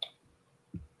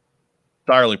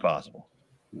 Entirely possible.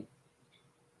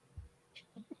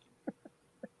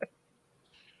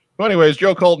 So anyways,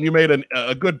 Joe Colton, you made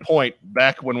a good point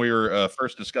back when we were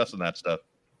first discussing that stuff.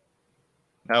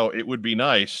 How it would be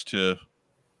nice to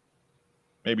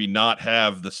maybe not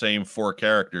have the same 4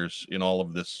 characters in all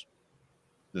of this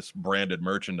this branded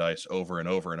merchandise over and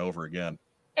over and over again.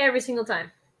 Every single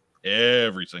time.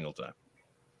 Every single time.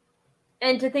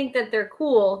 And to think that they're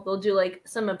cool, they'll do like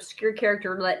some obscure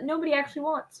character that nobody actually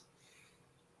wants.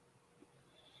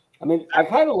 I mean, I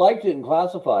kind of liked it in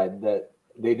Classified that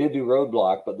they did do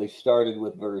Roadblock, but they started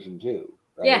with version 2,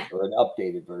 right? Yeah. Or an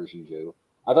updated version 2.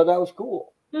 I thought that was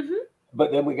cool. Mm-hmm.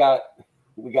 But then we got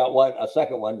a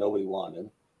second one nobody wanted.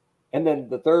 And then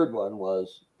the third one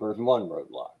was version 1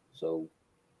 Roadblock. So,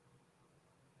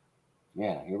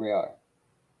 yeah, here we are.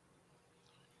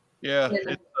 Yeah.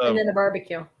 And then a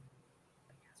barbecue.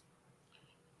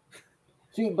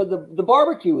 See, but the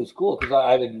barbecue is cool because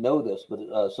I didn't know this,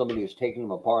 but somebody was taking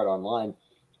them apart online.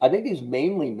 I think he's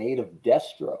mainly made of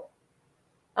Destro.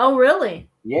 Oh, really?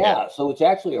 Yeah, so it's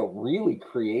actually a really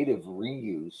creative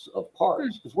reuse of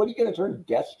parts. Because what are you going to turn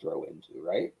Destro into,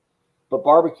 right? But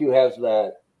barbecue has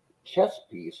that chest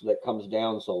piece that comes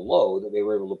down so low that they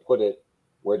were able to put it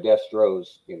where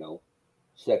Destro's,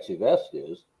 sexy vest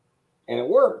is, and it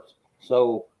worked.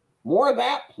 So more of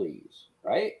that, please,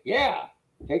 right? Yeah.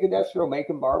 Take a Destro, make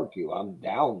him barbecue. I'm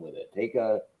down with it. Take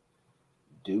a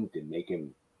Duke and make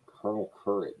him Colonel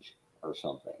Courage or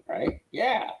something, right?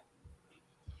 Yeah.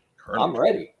 I'm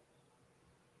ready.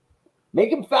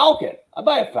 Make him Falcon. I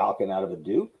buy a Falcon out of a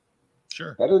Duke.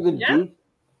 Sure. Better than Duke.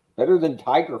 Better than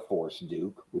Tiger Force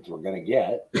Duke, which we're gonna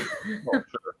get. Oh, sure.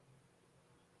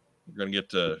 You're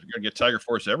gonna get Tiger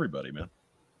Force everybody, man.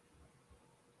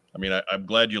 I mean, I'm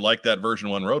glad you like that version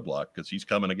 1 Roadblock because he's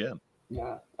coming again.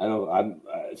 Yeah, I know.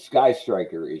 Sky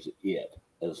Striker is it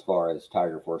as far as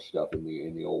Tiger Force stuff in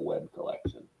the old web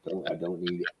collection. I don't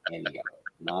need any of it,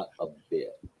 not a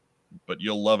bit. But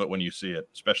you'll love it when you see it,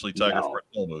 especially Tiger Force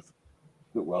Hellmuth.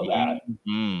 Well,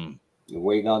 you're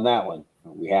waiting on that one.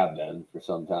 We have been for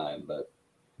some time, but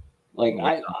like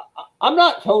I'm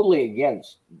not totally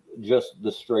against just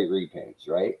the straight repaints,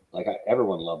 right? Like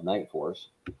everyone loved Night Force.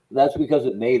 That's because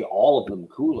it made all of them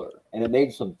cooler, and it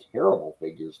made some terrible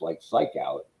figures like Psych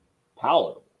Out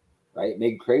palatable, right? It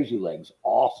made Crazy Legs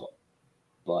awesome,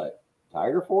 but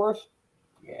Tiger Force,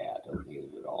 yeah, don't need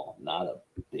it at all, not a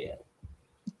bit.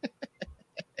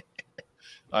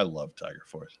 I love Tiger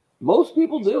Force. Most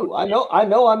people do. I know.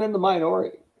 I'm in the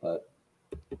minority, but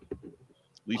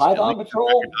Python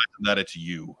Patrol. That it's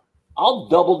you. I'll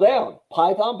double down.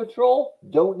 Python Patrol,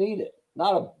 don't need it.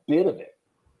 Not a bit of it.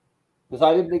 Because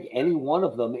I didn't think any one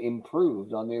of them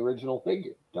improved on the original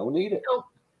figure. Don't need it.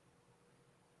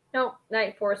 Nope.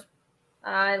 Night Force.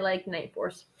 I like Night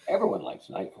Force. Everyone likes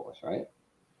Night Force, right?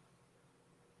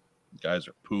 Guys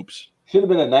are poops. Should have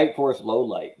been a Night Force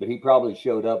lowlight, but he probably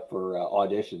showed up for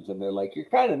auditions, and they're like, "You're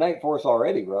kind of Night Force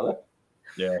already, brother."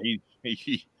 Yeah,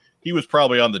 he was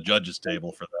probably on the judges'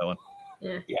 table for that one.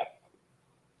 Yeah.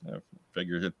 I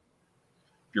figured if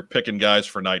you're picking guys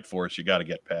for Night Force, you got to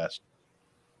get past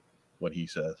what he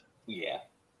says. Yeah.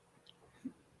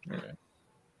 Okay.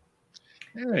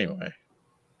 Anyway,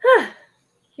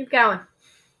 keep going.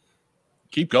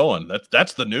 Keep going.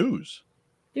 That's the news.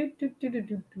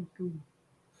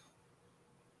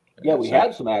 Yeah, we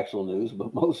had some actual news,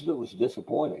 but most of it was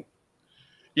disappointing.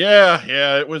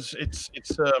 Yeah, it was. It's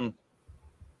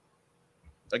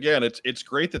again, it's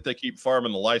great that they keep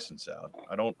farming the license out.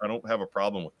 I don't have a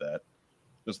problem with that,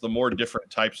 because the more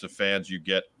different types of fans you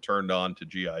get turned on to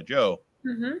G.I. Joe,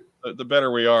 the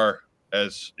better we are,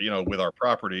 as with our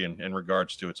property in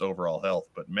regards to its overall health.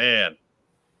 But man,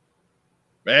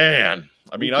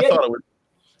 I mean,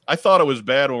 I thought it was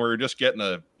bad when we were just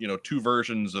getting 2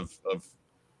 versions of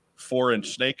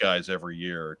 4-inch Snake Eyes every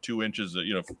year, or 2 inches,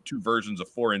 2 versions of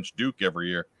 4-inch Duke every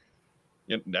year.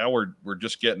 Now we're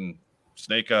just getting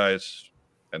Snake Eyes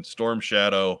and Storm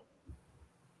Shadow,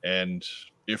 and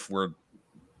if we're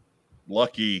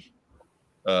lucky,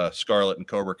 Scarlet and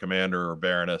Cobra Commander or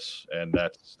Baroness, and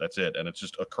that's it. And it's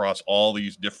just across all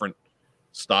these different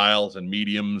styles and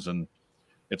mediums, and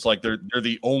it's like they're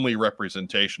the only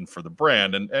representation for the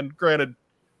brand. And granted,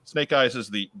 Snake Eyes is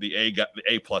the A+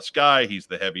 guy. He's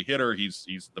the heavy hitter.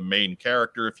 He's the main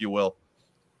character, if you will.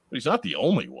 But he's not the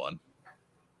only one.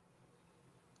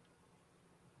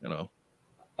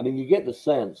 I mean, you get the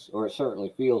sense, or it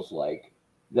certainly feels like,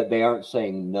 that they aren't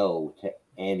saying no to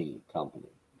any company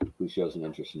who shows an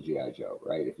interest in G.I. Joe,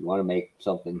 right? If you want to make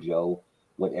something Joe,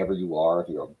 whatever you are, if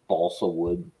you're a balsa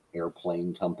wood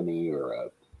airplane company or a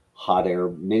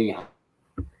mini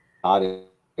hot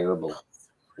air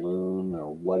balloon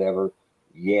or whatever,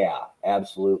 yeah,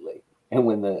 absolutely. And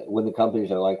when the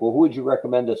companies are like, well, who would you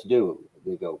recommend us do?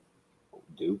 They go,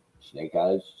 Duke, Snake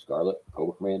Eyes, Scarlet,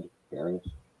 Cobra Commander, Baroness,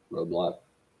 Roadblock.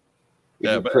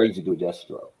 It's crazy to do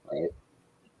Destro, right?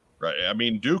 Right. I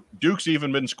mean, Duke's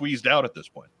even been squeezed out at this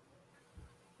point.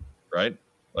 right?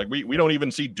 Like we don't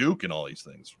even see Duke in all these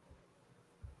things.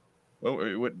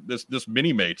 Well, this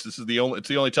mini mates. It's the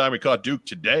only time we caught Duke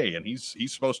today, and he's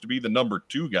supposed to be the number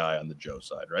 2 guy on the Joe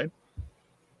side, right?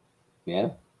 Yeah.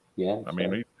 I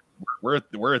mean,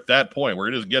 we're at that point where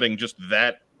it is getting just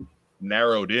that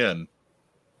narrowed in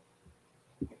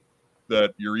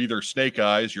that you're either Snake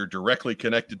Eyes, you're directly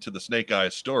connected to the Snake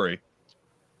Eyes story,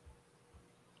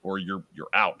 or you're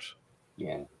out.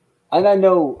 Yeah. And I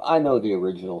know the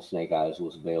original Snake Eyes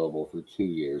was available for 2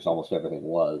 years. Almost everything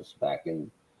was back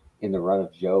in the run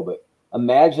of Joe. But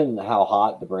imagine how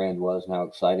hot the brand was and how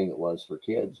exciting it was for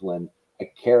kids when a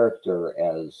character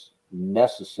as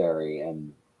necessary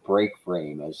and break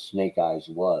frame as Snake Eyes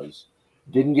was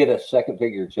didn't get a second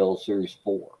figure till Series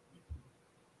 4.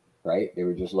 Right? They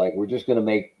were just like, we're just going to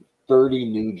make 30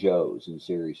 new Joes in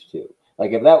Series 2.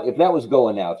 Like if that was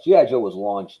going now, if G.I. Joe was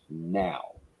launched now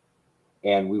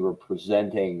and we were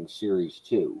presenting Series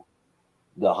 2,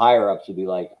 the higher ups would be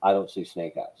like, I don't see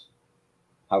Snake Eyes.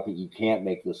 You can't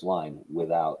make this line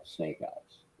without Snake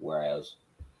Eyes. Whereas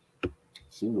it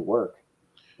seemed to work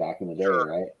back in the day,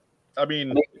 right? I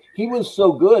mean, he was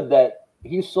so good that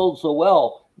he sold so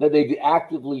well that they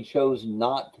actively chose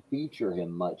not to feature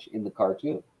him much in the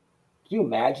cartoon. Can you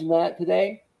imagine that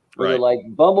today? Where they're like,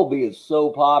 Bumblebee is so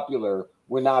popular,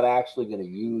 we're not actually going to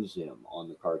use him on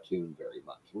the cartoon very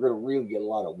much. We're going to really get a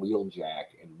lot of Wheeljack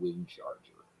and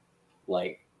Windcharger.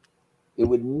 Like, it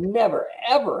would never,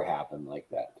 ever happen like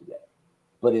that today.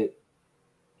 But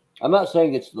I'm not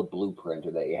saying it's the blueprint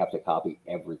or that you have to copy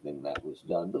everything that was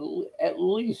done, but at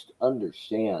least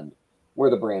understand where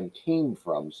the brand came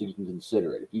from so you can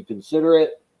consider it. If you consider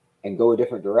it and go a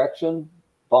different direction,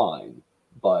 fine.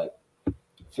 But it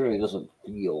certainly doesn't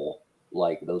feel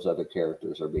like those other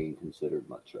characters are being considered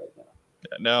much right now.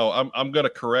 Now, I'm going to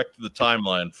correct the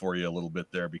timeline for you a little bit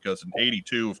there, because in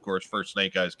 82, of course, first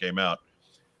Snake Eyes came out.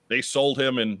 They sold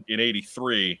him in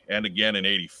 83 and again in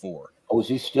 84. Oh, was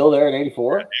he still there in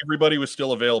 84? Everybody was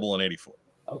still available in 84.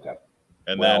 Okay.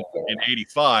 And then in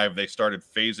 85, they started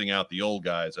phasing out the old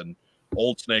guys, and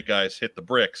old Snake Eyes hit the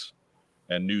bricks,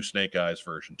 and new Snake Eyes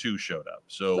version 2 showed up.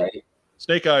 So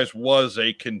Snake Eyes was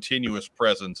a continuous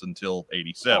presence until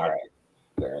 87. All right.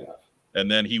 Fair enough.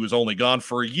 And then he was only gone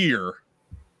for a year,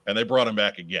 and they brought him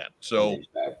back again. So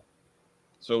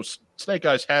Snake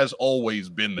Eyes has always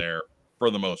been there for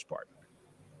the most part.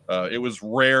 It was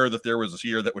rare that there was a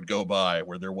year that would go by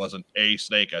where there wasn't a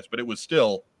Snake Eyes, but it was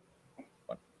still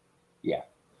fun. Yeah.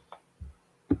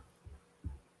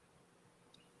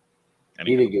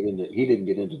 He didn't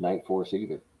get into Night Force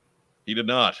either. He did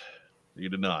not.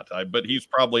 But he's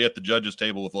probably at the judges'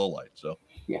 table with Lowlight. So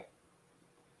yeah,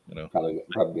 probably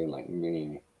being like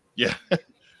me. Yeah.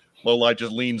 Lowlight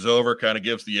just leans over, kind of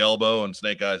gives the elbow, and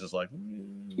Snake Eyes is like,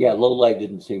 yeah. Lowlight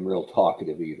didn't seem real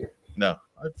talkative either. No,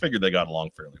 I figured they got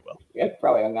along fairly well. Yeah,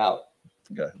 probably hung out.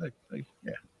 Okay,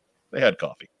 they had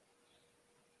coffee.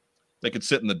 They could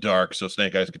sit in the dark so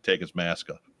Snake Eyes could take his mask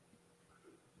off.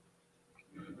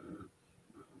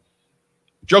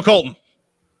 Joe Colton,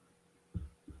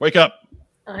 wake up.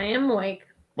 I am awake.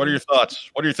 What are your thoughts?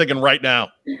 What are you thinking right now?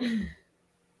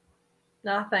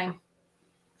 Nothing.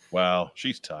 Wow,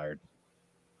 she's tired.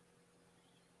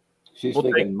 She's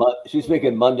thinking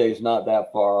Monday's not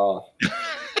that far off.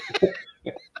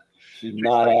 She's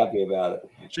not happy about it.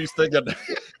 She's thinking.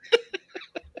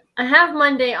 I have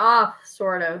Monday off,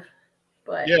 sort of,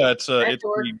 but yeah, it's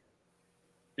Columbus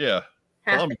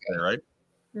Day, right?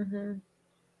 Mm-hmm.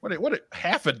 What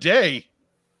half a day?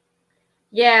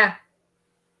 Yeah.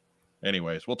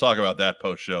 Anyways, we'll talk about that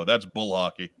post show. That's bull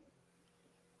hockey.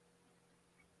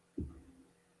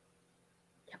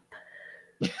 Yep.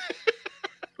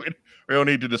 We don't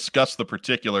need to discuss the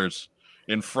particulars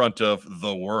in front of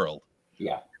the world.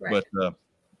 Yeah. Right. But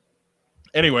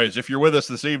anyways, if you're with us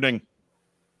this evening,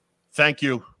 thank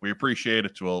you. We appreciate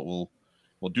it. We'll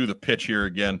do the pitch here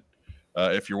again.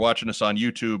 If you're watching us on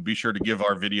YouTube, be sure to give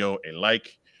our video a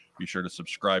like. Be sure to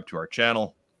subscribe to our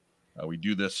channel. We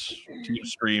do this team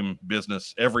stream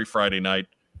business every Friday night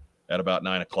at about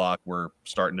 9 o'clock. We're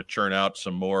starting to churn out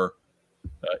some more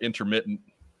intermittent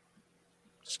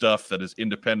stuff that is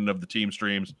independent of the team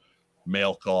streams.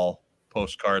 Mail call,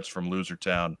 postcards from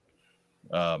Losertown.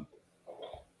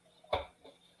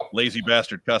 Lazy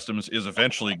Bastard Customs is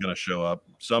eventually going to show up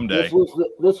someday.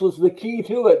 This was the key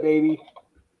to it, baby.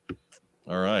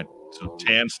 All right. So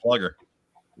Tan Slugger.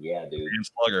 Yeah, dude. Tan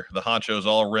Slugger. The honcho's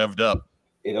all revved up.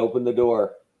 It opened the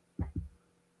door.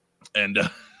 And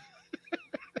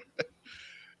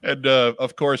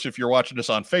of course, if you're watching us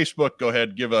on Facebook, go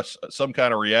ahead, give us some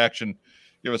kind of reaction.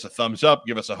 Give us a thumbs up,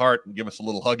 give us a heart, and give us a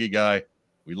little huggy guy.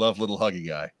 We love little huggy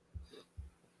guy.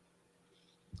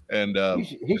 And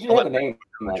he should have a name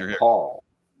like Carl.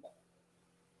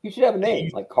 He should have a name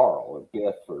like Carl or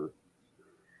Biff or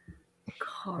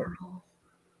Carl.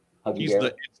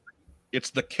 It's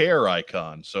the care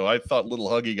icon. So I thought Little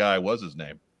Huggy Guy was his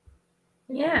name.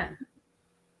 Yeah.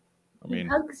 I mean, he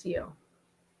hugs you.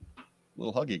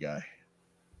 Little Huggy Guy.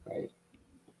 Right.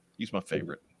 He's my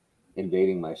favorite.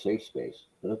 Invading my safe space.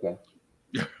 But okay.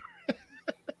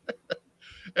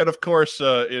 And of course,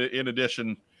 in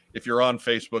addition, if you're on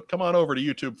Facebook, come on over to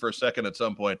YouTube for a second at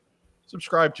some point.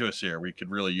 Subscribe to us here. We could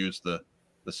really use the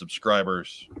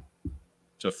subscribers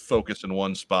to focus in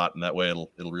one spot, and that way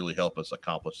it'll really help us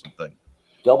accomplish something.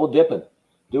 Double dipping.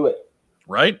 Do it.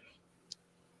 Right?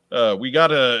 We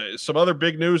got some other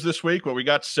big news this week. What we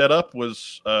got set up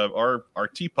was our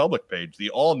TeePublic page, the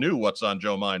all-new What's on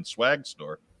Joe Mind swag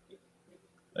store.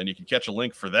 And you can catch a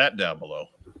link for that down below.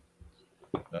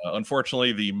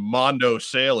 Unfortunately, the Mondo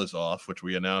sale is off, which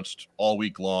we announced all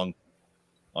week long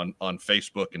on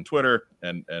Facebook and Twitter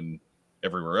and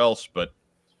everywhere else. But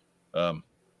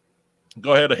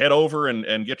go ahead and head over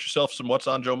and get yourself some What's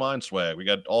on Joe Mind swag. We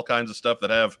got all kinds of stuff that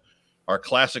have our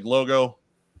classic logo.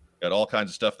 Got all kinds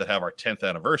of stuff that have our 10th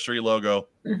anniversary logo.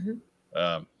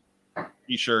 Mm-hmm.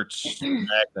 T-shirts,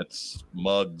 magnets,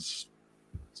 mugs,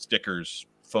 stickers,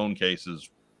 phone cases,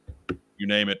 you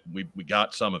name it. We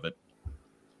got some of it.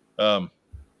 Yeah,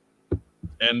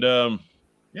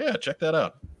 check that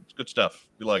out. It's good stuff.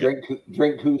 We like it.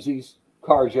 Drink koozies,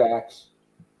 car jacks.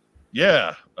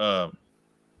 Yeah.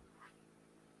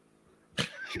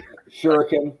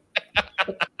 Shuriken.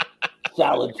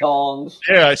 Salad tongs.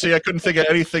 Yeah, I see. I couldn't think of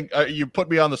anything. You put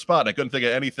me on the spot. I couldn't think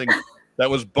of anything that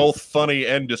was both funny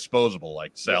and disposable,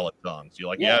 like salad tongs. You're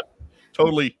like, yeah,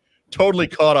 totally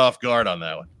caught off guard on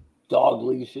that one. Dog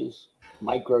leashes,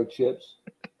 microchips,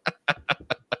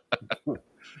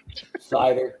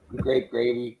 cider, grape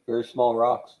gravy, very small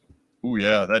rocks. Ooh,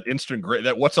 yeah,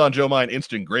 that What's on Joe Mind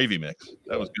instant gravy mix.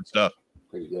 That was good stuff.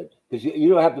 Pretty good. Because you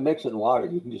don't have to mix it in water.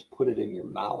 You can just put it in your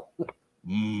mouth.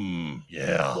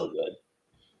 Yeah. So good.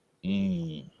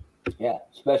 Yeah,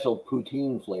 special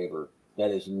poutine flavor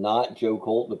that is not Joe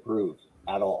Colton approved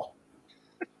at all.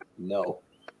 No,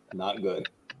 not good.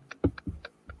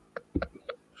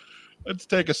 Let's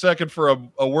take a second for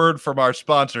a word from our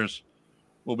sponsors.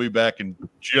 We'll be back in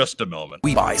just a moment.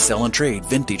 We buy, sell, and trade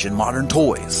vintage and modern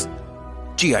toys.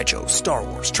 G.I. Joe, Star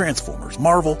Wars, Transformers,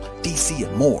 Marvel, DC,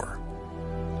 and more.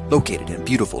 Located in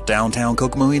beautiful downtown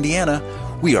Kokomo, Indiana,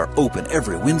 we are open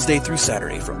every Wednesday through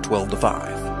Saturday from 12 to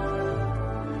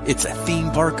 5. It's a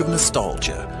theme park of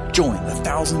nostalgia. Join the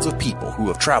thousands of people who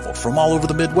have traveled from all over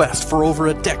the Midwest for over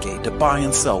a decade to buy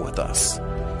and sell with us.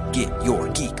 Get your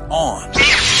geek on.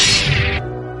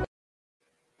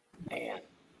 Man.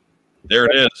 There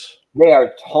it is. They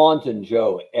are taunting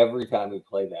Joe every time we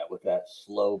play that with that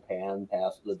slow pan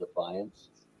past the Defiance.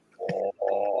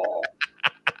 Oh.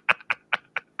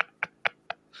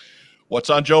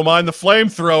 What's on Joe Mind? The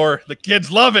flamethrower. The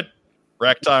kids love it.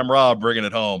 Racktime Rob bringing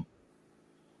it home.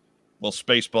 Well,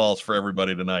 Spaceballs for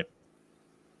everybody tonight.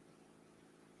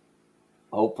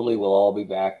 Hopefully we'll all be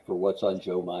back for What's on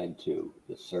Joe Mind 2,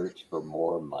 the search for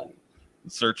more money. The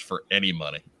search for any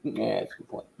money. Yeah, that's a good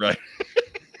point. Right.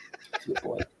 That's a good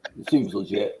point. It seems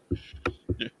legit.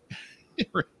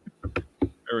 There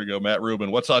we go, Matt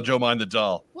Rubin. What's on Joe Mind the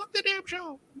doll? What the damn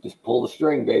show? Just pull the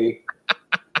string, baby.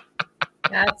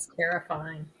 That's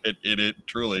terrifying. It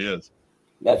truly is.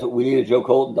 That's what we need, a Joe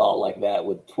Colton doll like that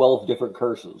with 12 different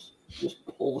curses. Just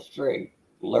pull the string.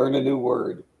 Learn a new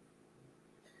word.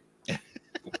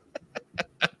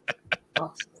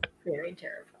 Oh, very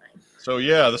terrifying. So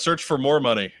yeah, the search for more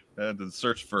money and the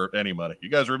search for any money. You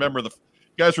guys remember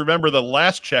the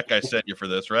last check I sent you for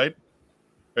this, right?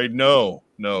 Hey, no,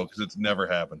 because it's never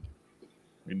happened.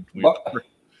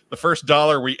 The first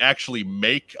dollar we actually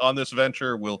make on this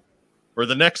venture or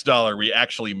the next dollar we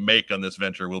actually make on this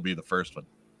venture will be the first one.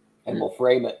 And we'll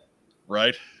frame it.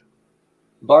 Right?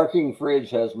 Barking Fridge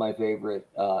has my favorite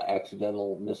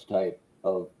accidental mistype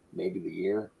of maybe the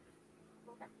year.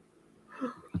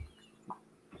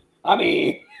 I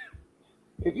mean,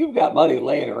 if you've got money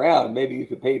laying around, maybe you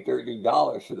could pay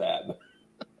 $13 for that.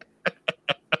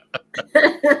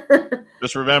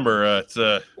 Just remember, that's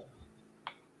the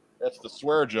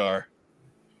swear jar.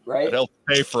 Right? It helps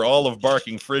pay for all of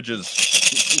Barking Fridge's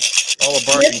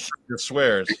Fridge's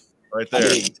swears right there.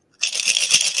 I mean,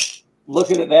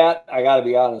 looking at that, I got to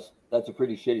be honest, that's a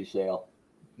pretty shitty sale.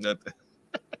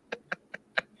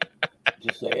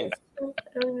 Just saying.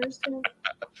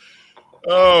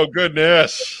 Oh,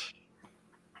 goodness.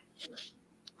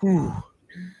 Whew,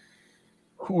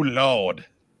 Lord.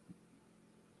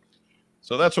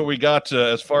 So that's what we got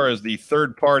as far as the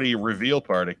third-party reveal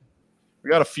party. We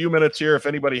got a few minutes here. If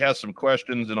anybody has some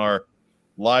questions in our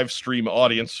live stream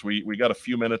audience, we got a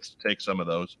few minutes to take some of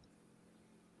those.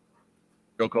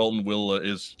 Joe Colton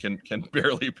can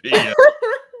barely be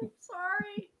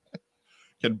sorry.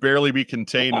 Can barely be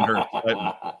contained in her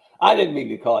excitement. I didn't mean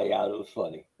to call you out. It was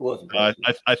funny. It wasn't.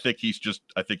 I think he's just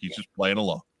playing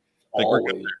along.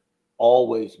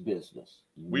 Always business.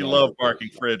 We love Barking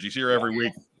Fridge. He's here every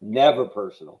week. Never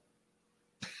personal.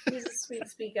 He's a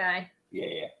sweet guy.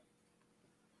 Yeah.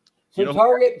 So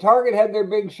Target had their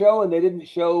big show and they didn't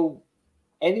show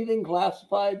anything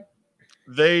classified.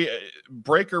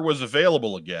 Breaker was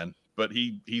available again, but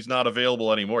he's not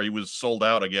available anymore. He was sold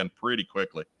out again pretty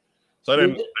quickly. So I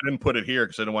didn't put it here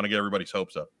because I didn't want to get everybody's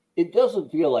hopes up. It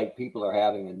doesn't feel like people are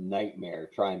having a nightmare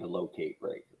trying to locate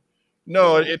Breaker.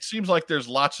 No, it seems like there's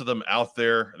lots of them out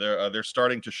there. They're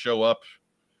starting to show up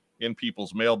in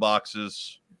people's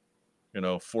mailboxes.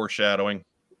 Foreshadowing.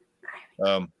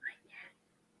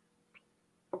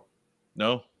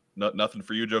 No, nothing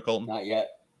for you, Joe Colton. Not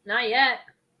yet. Not yet.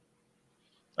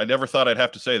 I never thought I'd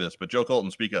have to say this, but Joe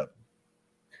Colton, speak up.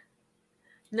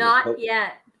 Not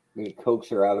yet. Maybe coax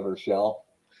her out of her shell.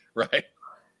 Right.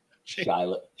 She's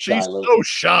so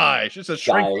shy. She's a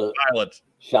shrinking violet.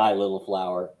 Shy little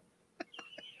flower.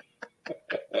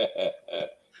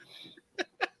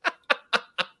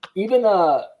 Even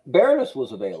Baroness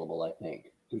was available, I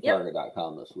think, through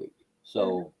Target.com this week.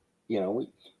 So,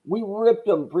 we ripped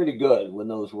them pretty good when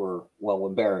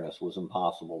when Baroness was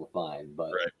impossible to find,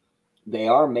 but they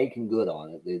are making good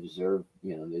on it. They deserve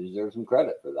some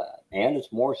credit for that. And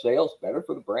it's more sales, better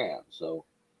for the brand. So,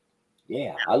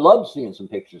 yeah, I love seeing some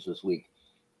pictures this week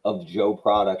of Joe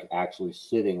product actually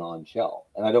sitting on shelf.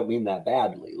 And I don't mean that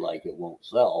badly, like it won't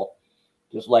sell.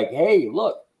 Just like, hey,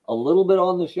 look, a little bit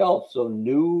on the shelf so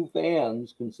new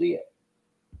fans can see it.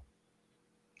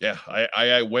 Yeah,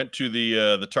 I went to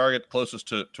the Target closest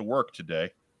to work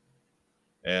today,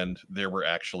 and there were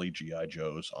actually G.I.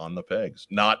 Joes on the pegs.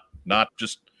 Not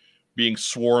just being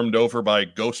swarmed over by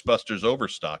Ghostbusters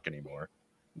overstock anymore.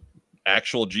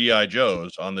 Actual G.I.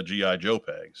 Joes on the G.I. Joe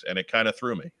pegs, and it kind of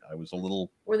threw me. I was a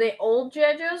little... Were they old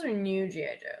G.I. Joes or new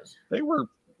G.I. Joes? They were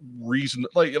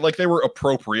like they were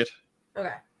appropriate.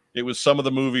 Okay. It was some of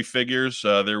the movie figures.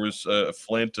 There was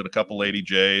Flint and a couple Lady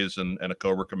Jays and a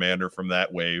Cobra Commander from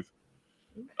that wave.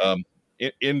 The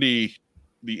indie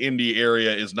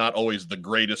area is not always the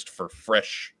greatest for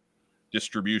fresh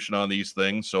distribution on these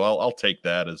things, so I'll take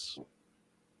that as,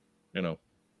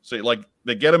 say, like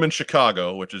they get them in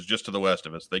Chicago, which is just to the west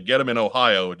of us. They get them in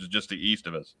Ohio, which is just to the east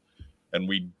of us, and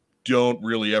we don't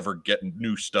really ever get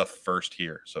new stuff first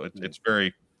here. So it's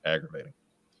very aggravating.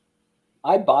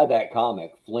 I'd buy that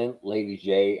comic, Flint, Lady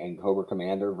J, and Cobra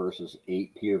Commander versus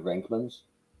 8 Peter Venkmans.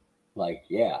 Like,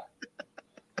 yeah.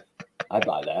 I'd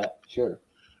buy that. Sure.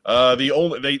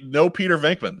 No Peter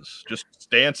Venkmans, just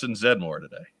Stance and Zedmore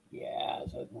today. Yeah,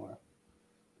 Zedmore.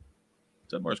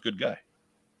 Zedmore's a good guy.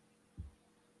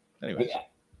 Anyways. Yeah,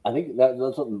 I think that's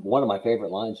one of my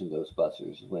favorite lines in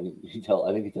Ghostbusters when he tells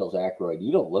Aykroyd,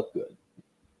 "You don't look good."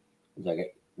 He's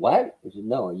like, "What?" He said,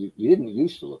 "No, you didn't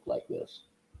used to look like this.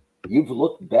 You've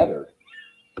looked better."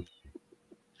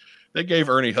 They gave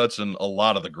Ernie Hudson a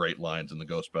lot of the great lines in the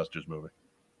Ghostbusters movie.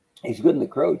 He's good in The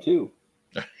Crow, too.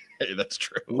 Hey, that's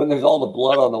true. When there's all the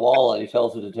blood on the wall and he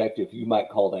tells the detective, you might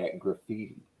call that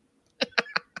graffiti.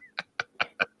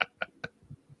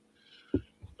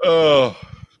 Oh,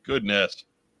 goodness.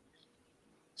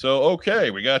 So,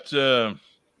 okay, we got...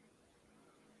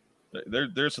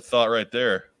 there's a thought right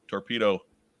there. Torpedo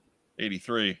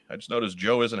 83. I just noticed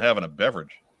Joe isn't having a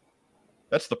beverage.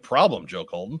 That's the problem, Joe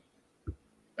Colton.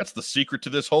 That's the secret to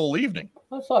this whole evening.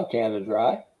 I saw Canada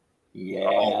Dry.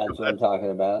 Yeah, that's what I'm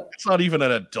talking about. It's not even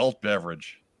an adult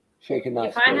beverage. Shaken, not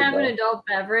if I have an adult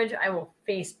beverage, I will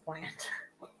face plant.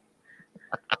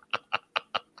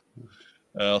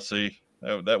 Well, see,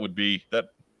 that would be that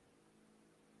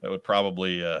would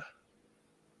probably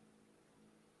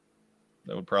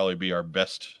be our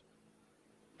best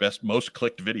most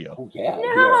clicked video. Oh, yeah.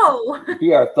 No.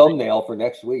 Be our thumbnail for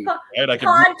next week. Right,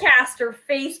 Podcaster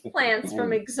face plants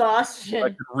from exhaustion. I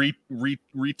could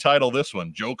retitle this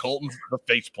one, Joe Colton's The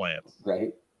Face Plant.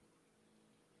 Right.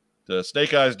 The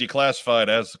Snake Eyes Declassified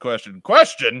asks the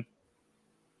question,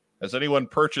 has anyone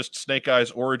purchased Snake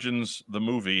Eyes Origins, the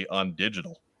movie, on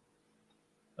digital?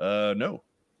 No.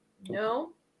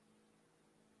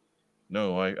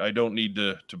 No, I don't need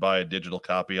to buy a digital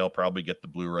copy. I'll probably get the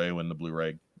Blu-ray when the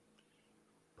Blu-ray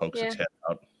pokes its head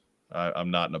out. I'm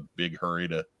not in a big hurry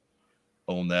to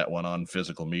own that one on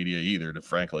physical media either,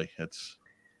 frankly.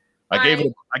 I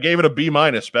gave it a B-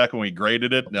 back when we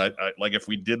graded it. Like if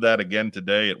we did that again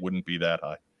today, it wouldn't be that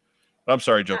high. I'm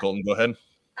sorry, Joe Colton. Go ahead.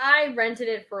 I rented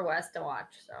it for Wes to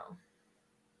watch, so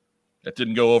It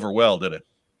didn't go over well, did it?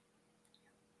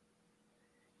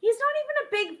 he's not even a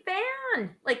big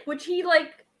fan. Like, which he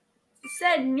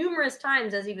said numerous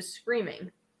times as he was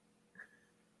screaming.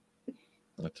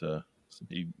 But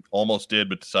he almost did,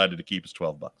 but decided to keep his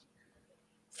 $12.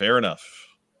 Fair enough,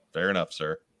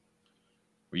 sir.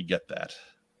 We get that.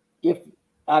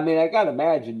 I gotta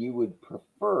imagine you would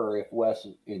prefer if Wes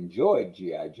enjoyed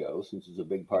G.I. Joe, since it's a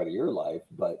big part of your life,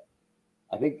 but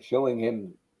I think showing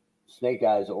him Snake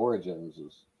Eyes Origins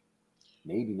is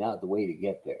maybe not the way to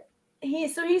get there.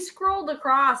 He scrolled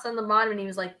across on the bottom and he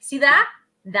was like, "See that?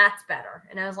 That's better."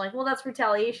 And I was like, "Well, that's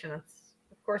Retaliation. Of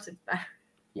course it's better."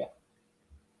 Yeah.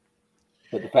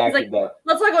 But the fact that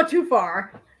let's not go too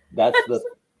far. That's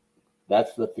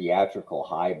the theatrical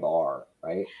high bar,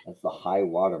 right? That's the high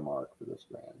watermark for this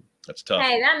brand. That's tough.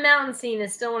 Hey, that mountain scene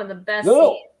is still one of the best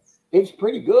scenes. It's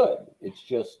pretty good. It's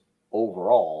just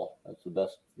overall, that's the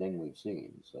best thing we've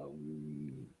seen. So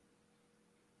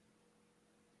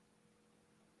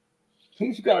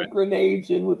he's got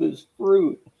grenades in with his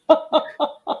fruit.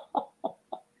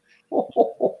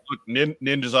 Look,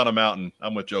 ninjas on a mountain.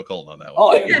 I'm with Joe Colton on that one.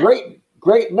 Oh,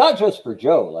 great. Not just for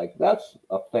Joe. Like, that's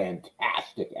a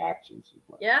fantastic action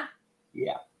sequence. Yeah.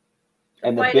 Yeah.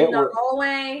 And the fight in the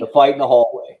hallway. The fight in the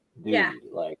hallway. Dude, yeah.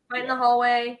 Fight in the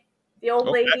hallway. The old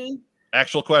lady.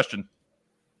 Actual question.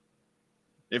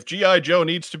 If G.I. Joe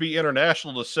needs to be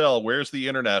international to sell, where's the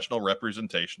international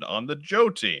representation on the Joe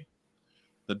team?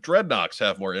 The Dreadnoks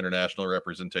have more international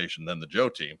representation than the Joe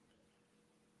team.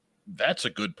 That's a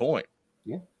good point.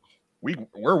 Yeah.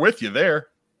 We're with you there.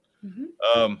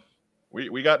 Mm-hmm.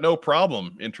 We got no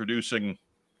problem introducing,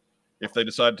 if they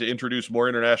decide to introduce more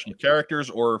international characters,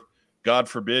 or God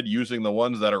forbid, using the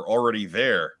ones that are already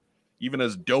there. Even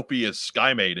as dopey as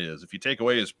Skymate is, if you take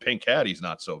away his pink hat, he's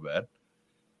not so bad.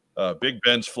 Big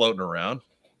Ben's floating around.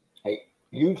 Hey,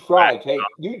 you try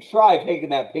taking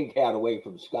that pink hat away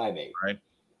from Skymate. Right.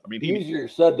 I mean, easier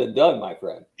said than done, my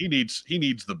friend. He needs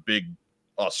the big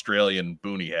Australian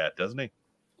boonie hat, doesn't he?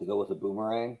 To go with a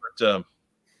boomerang. But,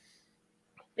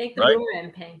 make the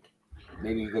boomerang pink.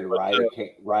 Maybe you could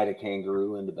ride a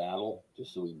kangaroo into battle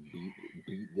just so we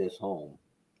beat this home.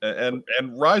 And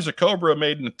Rise of Cobra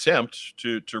made an attempt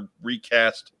to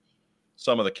recast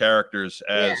some of the characters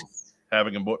as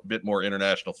having a bit more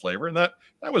international flavor, and that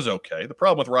was okay. The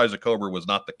problem with Rise of Cobra was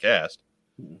not the cast.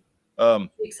 The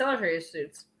accelerator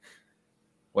suits.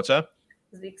 What's that?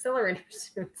 The accelerator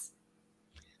suits.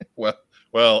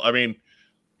 Well, I mean,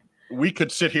 we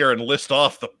could sit here and list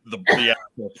off the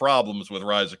actual problems with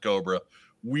Rise of Cobra.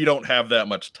 We don't have that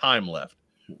much time left.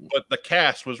 But the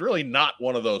cast was really not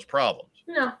one of those problems.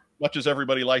 No. Much as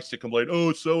everybody likes to complain,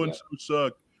 oh, so-and-so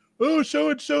sucked. Oh,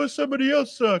 so-and-so somebody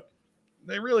else sucked.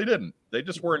 They really didn't. They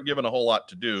just weren't given a whole lot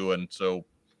to do. And so,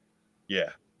 yeah.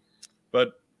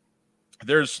 But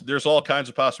there's all kinds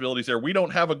of possibilities there. We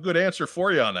don't have a good answer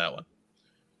for you on that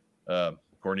one.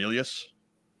 Cornelius,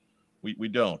 we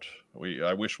don't.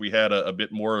 I wish we had a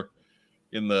bit more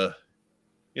in the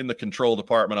control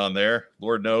department on there.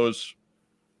 Lord knows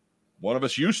one of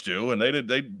us used to, and they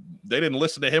didn't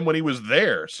listen to him when he was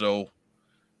there. So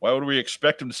why would we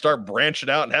expect him to start branching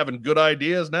out and having good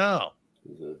ideas now?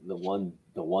 The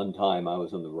one time I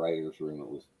was in the writer's room, it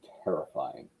was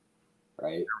terrifying.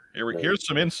 Right. Here's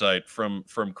some insight from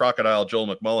Crocodile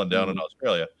Joel McMullen down in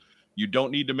Australia. You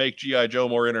don't need to make G.I. Joe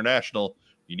more international.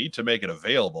 You need to make it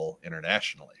available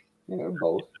internationally. Yeah,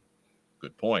 both.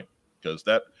 Good point. Because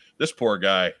this poor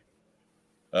guy,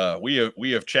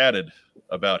 we have chatted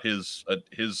about his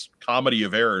comedy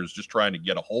of errors just trying to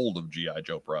get a hold of G.I.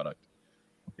 Joe product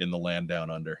in the land down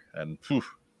under, and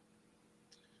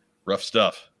rough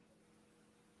stuff.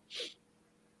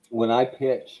 When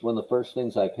the first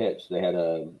things I pitched, they had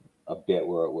a bit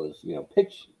where it was,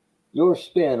 pitch your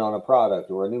spin on a product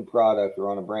or a new product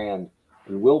or on a brand,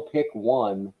 and we'll pick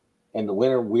one, and the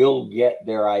winner will get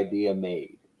their idea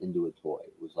made into a toy.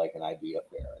 It was like an idea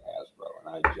fair at Hasbro,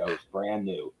 and I was brand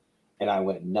new, and I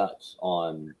went nuts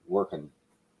on working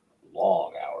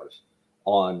long hours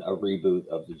on a reboot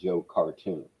of the Joe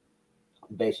cartoon.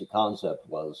 Basic concept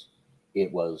was it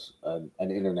was an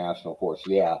international force,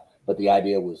 but the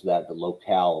idea was that the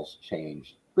locales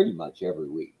changed pretty much every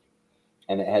week.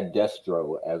 And it had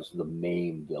Destro as the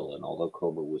main villain, although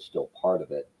Cobra was still part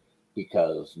of it,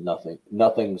 because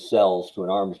nothing sells to an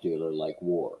arms dealer like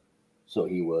war. So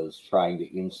he was trying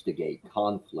to instigate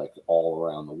conflict all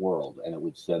around the world, and it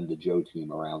would send the Joe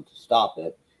team around to stop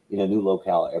it in a new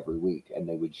locale every week. And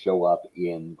they would show up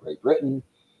in Great Britain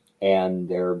and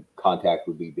their contact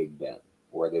would be Big Ben,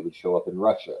 or they would show up in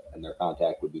Russia and their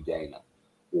contact would be Dana,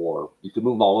 or you could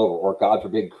move them all over, or God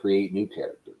forbid, create new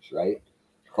characters, right?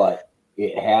 But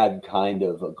it had kind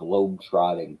of a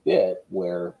globe-trotting bit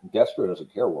where Destro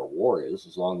doesn't care where war is,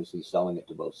 as long as he's selling it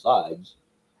to both sides,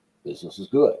 business is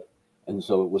good. And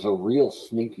so it was a real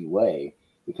sneaky way,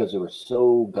 because they were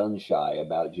so gun-shy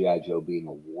about G.I. Joe being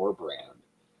a war brand,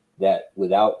 that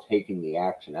without taking the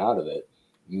action out of it,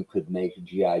 you could make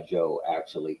G.I. Joe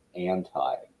actually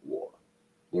anti-war.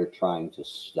 They're trying to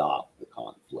stop the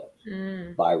conflict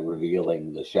by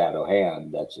revealing the shadow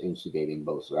hand that's instigating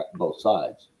both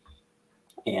sides.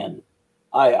 And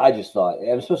I just thought,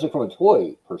 and especially from a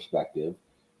toy perspective,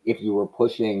 if you were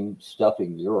pushing stuff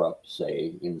in Europe,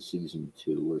 say in season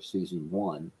 2 or season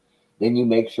 1, then you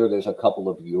make sure there's a couple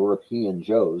of European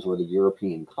Joes or the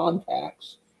European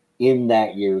contacts in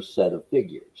that year's set of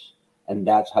figures. And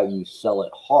that's how you sell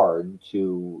it hard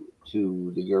to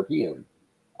the European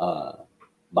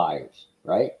buyers,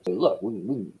 right? So look,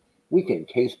 we can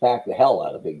case pack the hell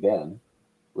out of Big Ben,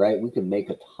 right? We can make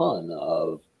a ton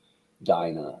of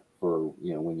Dyna for,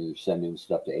 when you're sending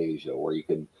stuff to Asia, or you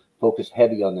can focus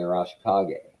heavy on their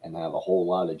Ashikage and have a whole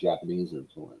lot of Japanese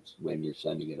influence when you're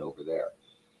sending it over there.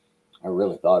 I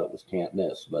really thought it was can't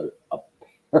miss, but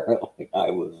apparently I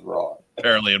was wrong.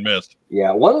 Apparently it missed.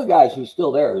 Yeah, one of the guys who's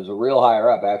still there, who's a real higher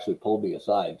up, actually pulled me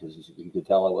aside because you could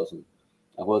tell I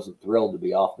wasn't thrilled to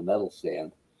be off the medal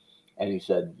stand, and he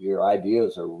said, "Your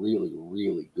ideas are really,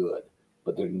 really good,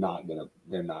 but they're not gonna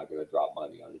drop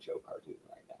money on a Joe cartoon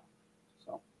right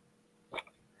now."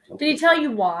 So did he tell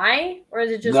you why, or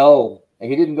is it just no? And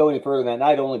he didn't go any further than that.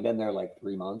 I'd only been there like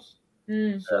 3 months.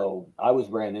 Mm. So I was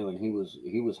brand new, and he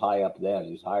was high up then.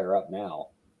 He's higher up now.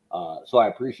 So I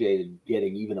appreciated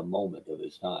getting even a moment of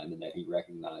his time, and that he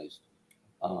recognized.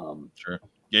 Sure,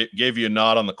 gave you a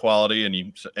nod on the quality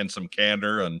and some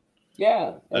candor, and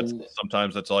yeah, and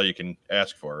sometimes that's all you can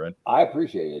ask for, right? I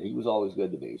appreciate it. He was always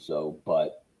good to me. So,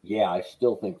 but yeah, I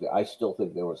still think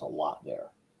there was a lot there,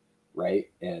 right?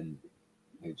 And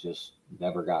it just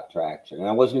never got traction. And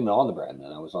I wasn't even on the brand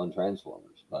then. I was on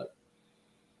Transformers, but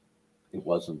it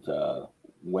wasn't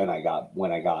when I got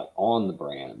on the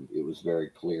brand, it was very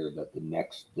clear that the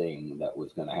next thing that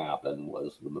was going to happen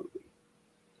was the movie,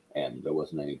 and there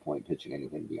wasn't any point pitching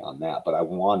anything beyond that. But I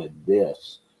wanted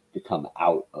this to come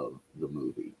out of the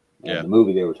movie, and the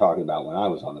movie they were talking about when I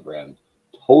was on the brand,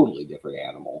 totally different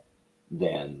animal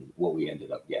than what we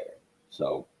ended up getting.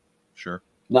 So sure.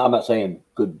 No, I'm not saying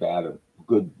good, bad, or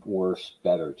good, worse,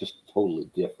 better, just totally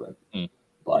different.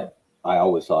 But I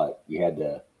always thought you had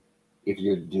to, if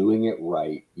you're doing it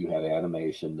right, you have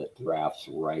animation that drafts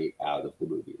right out of the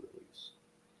movie release.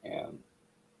 And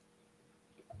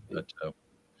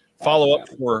follow up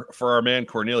for our man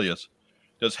Cornelius.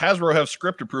 Does Hasbro have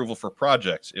script approval for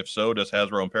projects? If so, does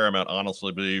Hasbro and Paramount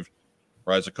honestly believe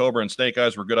Rise of Cobra and Snake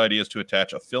Eyes were good ideas to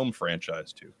attach a film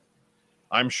franchise to?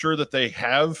 I'm sure that they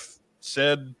have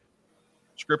said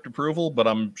script approval, but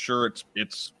I'm sure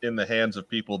it's in the hands of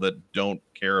people that don't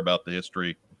care about the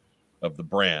history of the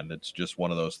brand. It's just one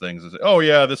of those things. Is, oh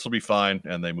yeah, this will be fine,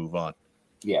 and they move on.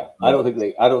 Yeah, I don't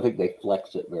think they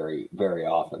flex it very, very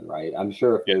often, right? I'm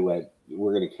sure if they went,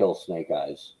 we're going to kill Snake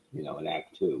Eyes, in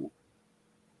Act 2,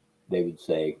 they would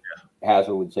say,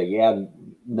 Hasbro would say, yeah,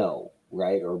 no,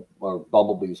 right? Or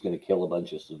Bumblebee's going to kill a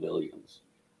bunch of civilians.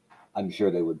 I'm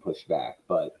sure they would push back,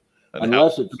 but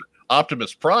unless it's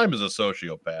Optimus Prime is a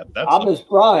sociopath. Optimus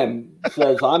Prime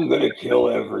says, I'm going to kill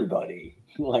everybody,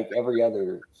 like every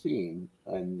other scene,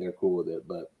 and they're cool with it.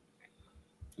 But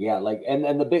yeah, like,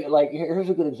 and the big, like, here's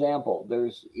a good example.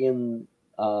 There's in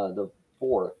the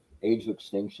 4th Age of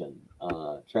Extinction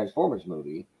Transformers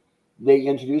movie, they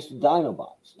introduced the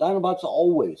Dinobots. Dinobots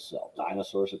always sell.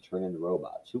 Dinosaurs that turn into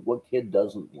robots. What kid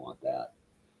doesn't want that?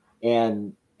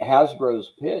 And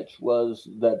Hasbro's pitch was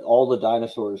that all the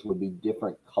dinosaurs would be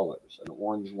different colors, an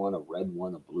orange one, a red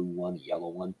one, a blue one, a yellow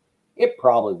one. It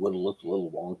probably would have looked a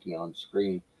little wonky on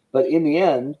screen, but in the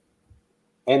end,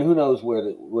 and who knows where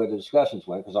the discussions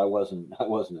went, because I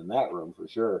wasn't in that room for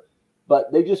sure,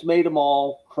 but they just made them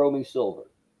all chromey silver,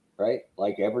 right?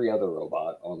 Like every other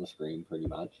robot on the screen, pretty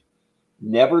much.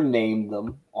 Never named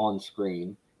them on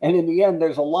screen. And in the end,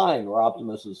 there's a line where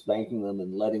Optimus is thanking them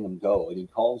and letting them go. And he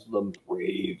calls them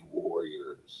brave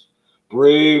warriors.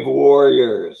 Brave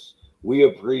warriors. We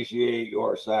appreciate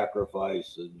your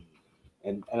sacrifice.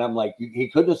 And I'm like, he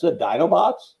couldn't have said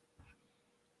Dinobots?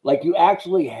 Like, you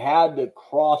actually had to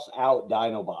cross out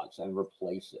Dinobots and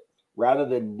replace it, rather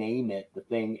than name it the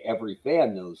thing every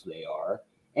fan knows they are.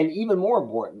 And even more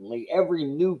importantly, every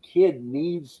new kid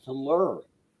needs to learn.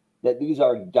 that these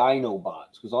are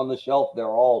Dinobots, because on the shelf they're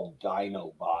all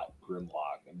Dinobot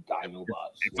Grimlock and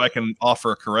Dinobots. If I can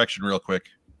offer a correction real quick,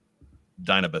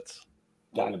 Dinobots.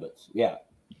 Dinobots, yeah.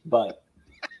 But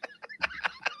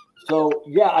so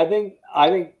yeah, I think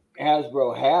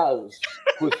Hasbro has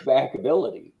pushback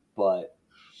ability, but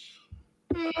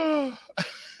I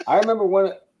remember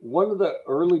one of the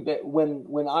early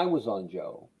when I was on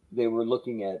Joe, they were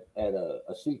looking at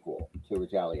a sequel to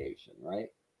Retaliation, right?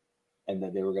 And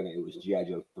that they were it was G.I.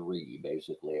 Joe 3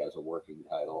 basically as a working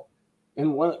title.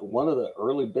 And one of the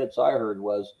early bits I heard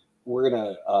was we're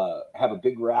gonna have a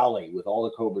big rally with all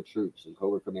the Cobra troops and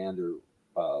Cobra Commander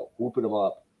whooping them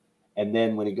up, and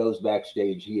then when he goes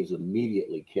backstage, he is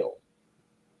immediately killed.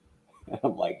 And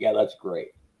I'm like, yeah, that's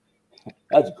great.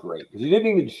 That's great, because he didn't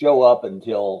even show up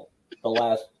until the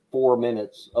last 4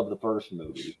 minutes of the first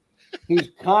movie. He's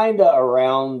kind of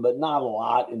around, but not a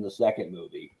lot in the second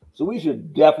movie. So we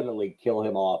should definitely kill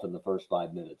him off in the first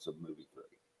 5 minutes of movie 3.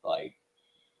 Like,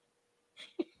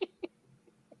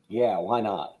 yeah, why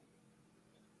not?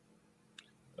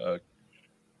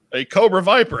 A Cobra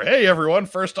Viper. Hey, everyone.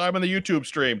 First time in the YouTube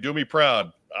stream. Do me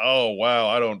proud. Oh,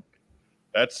 wow.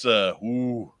 That's,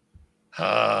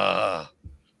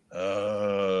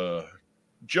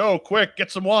 Joe, quick,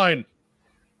 get some wine.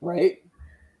 Right?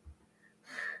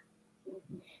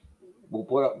 We'll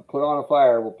put on a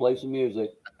fire. We'll play some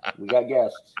music. We got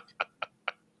guests.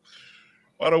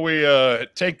 Why don't we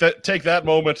take that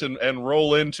moment and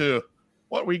roll into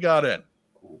what we got in?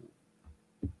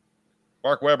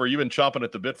 Mark Weber, you've been chomping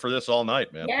at the bit for this all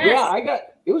night, man. Yes. Yeah,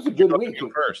 it was a good week.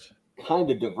 First.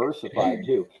 Kind of diversified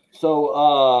too.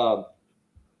 So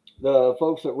the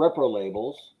folks at Repro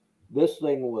Labels, this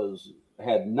thing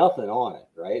had nothing on it,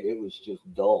 right? It was just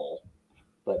dull.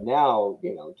 But now,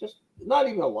 just not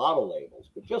even a lot of labels,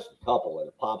 but just a couple, and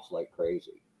it pops like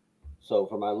crazy. So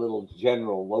for my little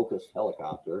General Locust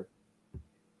helicopter,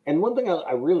 and one thing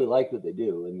I really like that they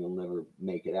do, and you'll never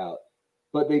make it out,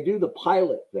 but they do the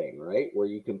pilot thing, right? Where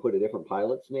you can put a different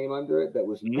pilot's name under it that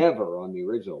was never on the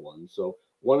original one. So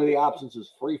one of the options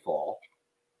is free fall.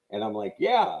 And I'm like,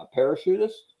 yeah, a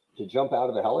parachutist to jump out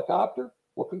of a helicopter?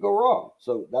 What could go wrong?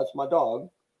 So that's my dog.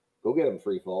 Go get him,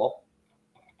 free fall.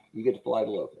 You get to fly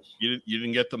the Locust. You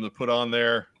didn't get them to put on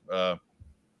there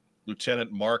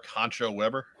Lieutenant Mark Honcho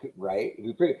Weber? Right?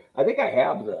 I think I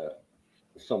have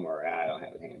somewhere. I don't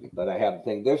have it handy, but I have the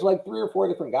thing. There's like 3 or 4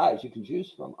 different guys you can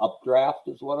choose from. Updraft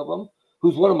is one of them,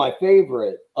 who's one of my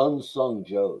favorite unsung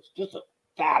Joes. Just a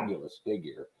fabulous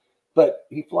figure. But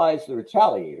he flies the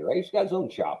Retaliator, right? He's got his own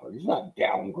chopper. He's not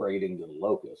downgrading to the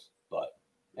Locust. But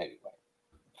anyway.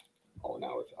 Oh,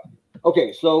 now we're talking.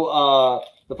 Okay, so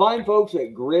the fine folks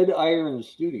at Gridiron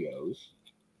Studios,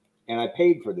 and I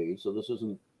paid for these, so this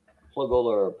isn't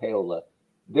Plugola or Paola.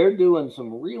 They're doing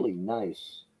some really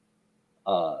nice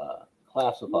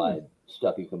classified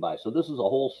stuff you can buy. So this is a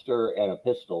holster and a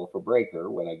pistol for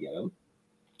Breaker when I get them.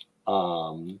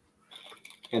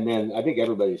 And then I think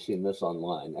everybody's seen this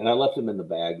online. And I left them in the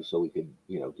bag so we could,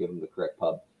 give them the correct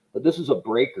pub. But this is a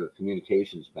Breaker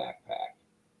communications backpack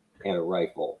and a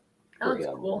rifle for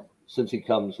him. Cool. Since he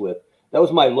comes with, that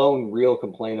was my lone real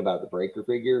complaint about the Breaker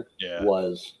figure,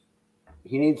 was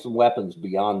he needs some weapons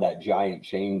beyond that giant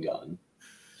chain gun.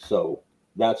 So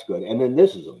that's good. And then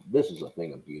this is a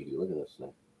thing of beauty. Look at this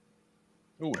thing.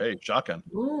 Ooh, hey, shotgun.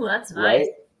 Ooh, that's nice. Right?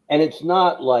 And it's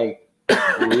not like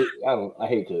I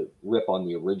hate to rip on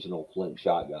the original Flint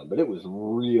shotgun, but it was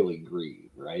really green,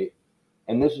 right?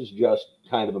 And this is just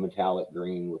kind of a metallic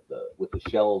green with the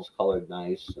shells colored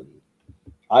nice, and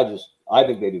I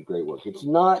think they do great work. It's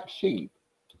not cheap,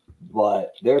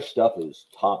 but their stuff is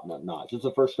top notch. It's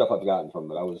the first stuff I've gotten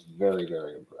from it. I was very,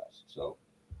 very impressed. So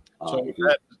if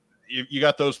you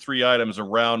got those 3 items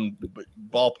around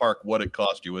ballpark, what it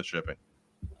cost you with shipping?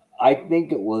 I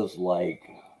think it was in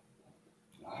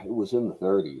the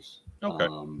 30s. Okay.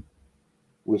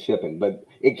 With shipping, but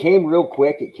it came real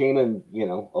quick. It came in,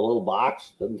 a little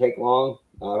box. Doesn't take long,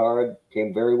 not hard.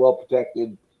 Came very well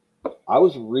protected. I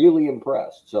was really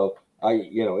impressed. So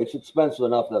it's expensive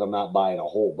enough that I'm not buying a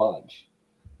whole bunch,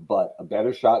 but a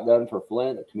better shotgun for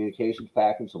Flint, a communications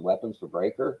pack, and some weapons for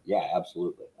Breaker. Yeah,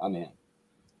 absolutely. I'm in.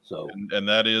 So, and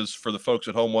that is for the folks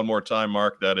at home. One more time,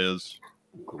 Mark, that is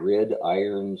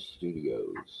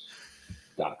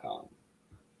GridironStudios.com.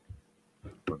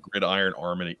 Gridiron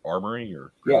Armory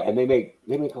or and they make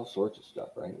all sorts of stuff,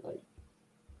 right? Like,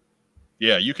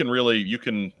 yeah, you can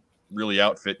really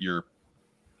outfit your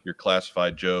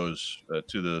classified Joes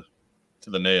to the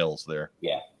nails there.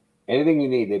 Yeah, anything you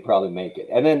need, they probably make it.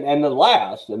 And the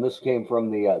last, and this came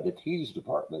from the tees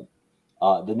department,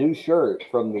 the new shirt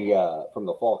from the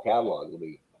fall catalog will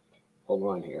be Hold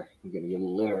on here. I'm going to get a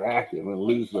little interactive. I'm going to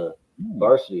lose the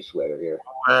varsity sweater here.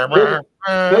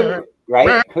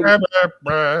 Right?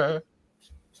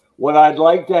 What I'd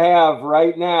like to have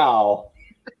right now.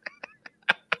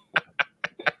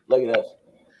 Look at this.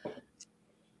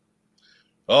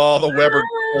 Oh, the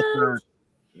Weber.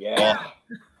 Yeah.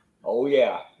 Oh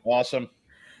yeah. Awesome.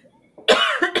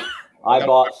 I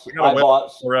bought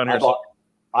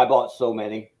so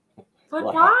many. But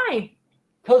why?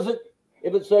 Because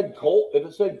if it said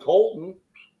Colton,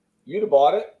 you'd have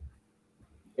bought it.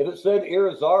 If it said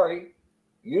Irizarry,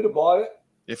 you'd have bought it.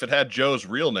 If it had Joe's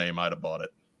real name, I'd have bought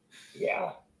it.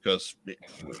 Yeah. Because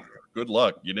good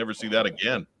luck. You never see that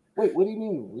again. Wait, what do you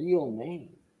mean real name?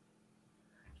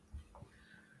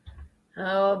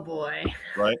 Oh boy.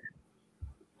 Right.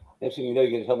 Next thing you know,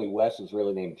 you're going to tell me Wes is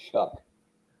really named Chuck.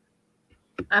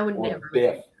 I would Or never.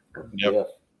 Biff. Never.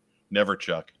 Never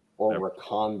Chuck. Or Never.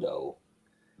 Rakondo.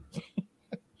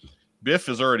 Biff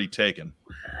is already taken.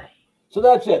 So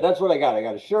that's it. That's what I got. I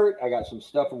got a shirt. I got some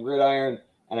stuff from Gridiron,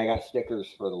 and I got stickers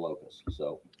for the Locust.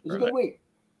 So it's a good week.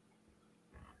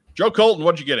 Joe Colton,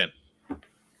 what'd you get in?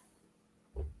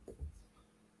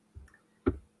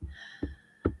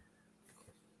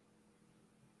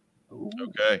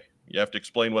 Okay. You have to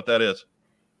explain what that is.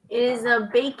 It is a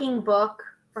baking book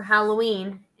for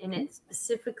Halloween, and it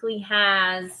specifically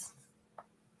has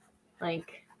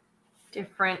like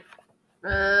different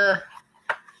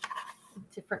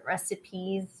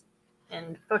recipes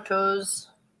and photos.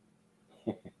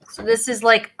 So this is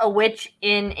like a witch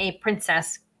in a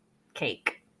princess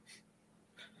cake.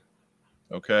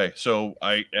 Okay. So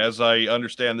as I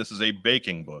understand, this is a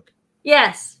baking book.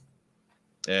 Yes.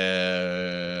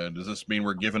 And does this mean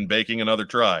we're giving baking another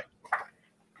try?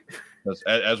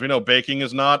 As we know, baking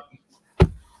is not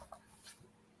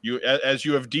as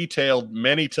you have detailed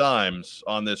many times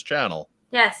on this channel.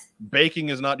 Yes. Baking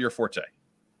is not your forte.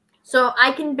 So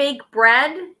I can bake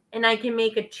bread and I can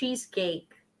make a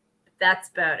cheesecake. That's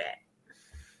about it.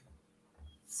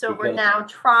 So we're now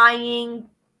trying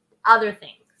other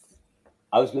things.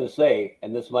 I was going to say,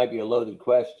 and this might be a loaded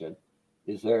question,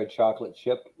 is there a chocolate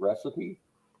chip recipe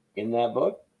in that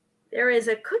book? There is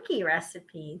a cookie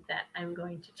recipe that I'm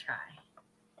going to try.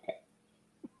 Okay.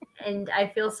 And I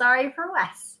feel sorry for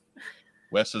Wes.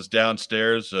 Wes is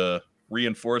downstairs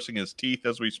reinforcing his teeth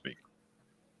as we speak.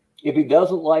 If he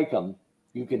doesn't like them,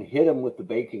 you can hit him with the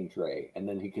baking tray, and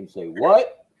then he can say,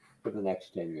 what? For the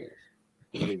next 10 years.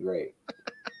 It'll be great.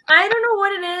 I don't know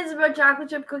what it is about chocolate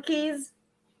chip cookies,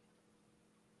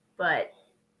 but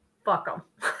fuck them.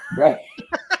 Right?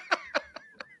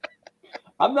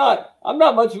 I'm not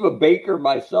much of a baker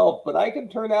myself, but I can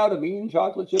turn out a mean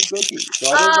chocolate chip cookie. So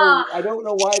I don't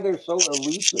know why they're so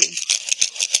elusive.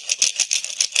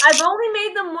 I've only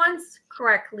made them once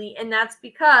correctly, and that's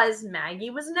because Maggie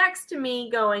was next to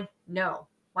me going, no,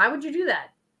 why would you do that?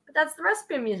 But that's the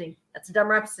recipe I'm using. That's a dumb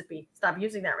recipe. Stop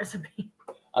using that recipe.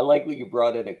 I like that you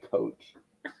brought in a coach.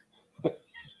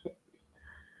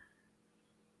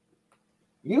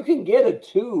 You can get a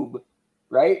tube,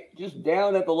 right? Just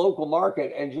down at the local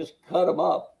market and just cut them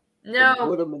up. No.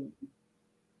 Put them in.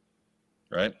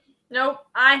 Right? Nope.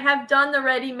 I have done the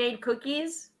ready-made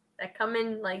cookies that come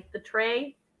in like the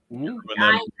tray. Mm-hmm.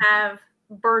 I have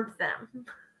burnt them.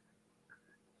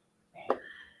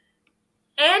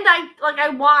 And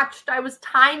I was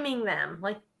timing them.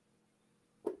 Like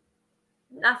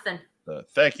nothing.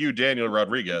 Thank you, Daniel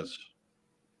Rodriguez.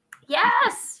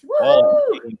 Yes.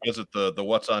 Visit the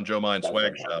What's on Joe Mind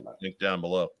swag shop. Link down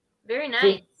below. Very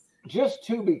nice. So, just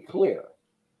to be clear,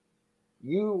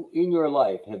 you in your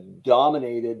life have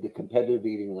dominated the competitive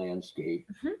eating landscape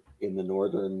in the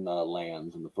northern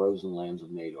lands and the frozen lands of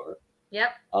Nador.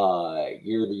 Yep.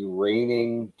 You're the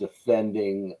reigning,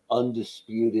 defending,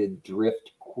 undisputed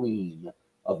drift queen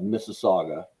of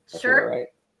Mississauga. Sure. Right?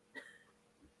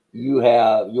 You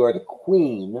are the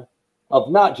queen of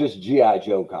not just G.I.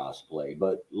 Joe cosplay,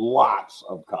 but lots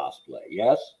of cosplay.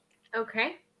 Yes?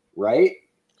 Okay. Right?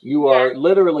 You are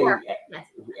literally, yes.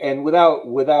 And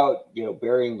without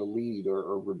burying the lead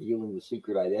or revealing the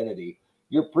secret identity,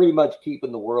 you're pretty much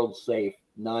keeping the world safe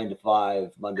 9 to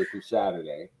 5, Monday through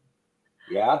Saturday.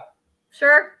 Yeah?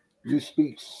 Sure. You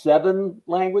speak 7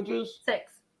 languages?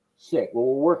 6. 6. Well,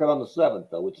 we're working on the 7th,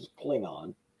 though, which is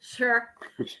Klingon. Sure.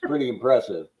 Which is pretty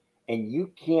impressive. And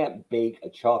you can't bake a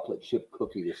chocolate chip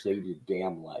cookie to save your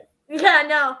damn life. Yeah,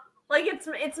 no. Like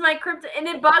it's my crypto, and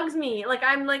it bugs me. Like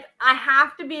I'm like, I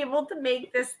have to be able to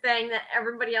make this thing that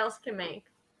everybody else can make.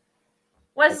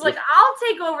 Wes is like, I'll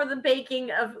take over the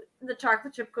baking of the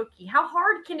chocolate chip cookie. How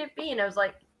hard can it be? And I was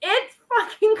like, it's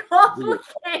fucking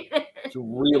complicated. It's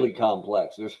really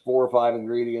complex. There's 4 or 5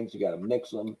 ingredients. You got to mix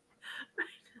them.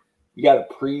 You got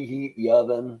to preheat the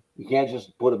oven. You can't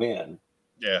just put them in.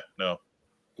 Yeah, no.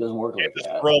 Doesn't work You like can't just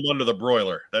that. throw them under the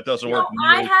broiler. That doesn't work.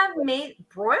 I have made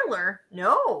broiler.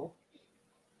 No.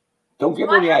 Don't give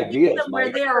me any ideas, where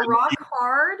Mike. they are rock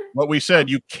hard. What we said,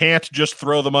 you can't just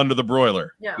throw them under the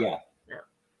broiler. No. Yeah.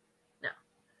 No.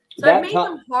 So I made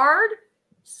them hard,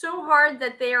 so hard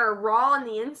that they are raw on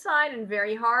the inside and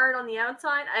very hard on the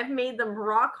outside. I've made them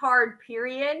rock hard,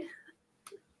 period.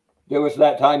 There was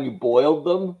that time you boiled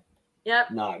them.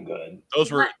 Yep. Not good.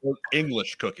 Those were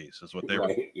English cookies, is what they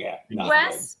were. Yeah.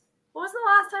 Wes, what was the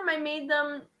last time I made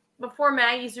them before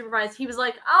Maggie supervised? He was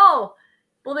like, oh,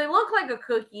 well, they look like a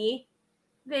cookie.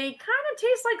 They kind of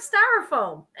taste like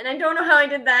styrofoam. And I don't know how I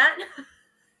did that.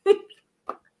 It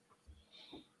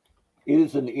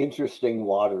is an interesting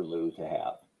Waterloo to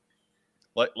have.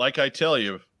 Like I tell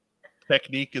you,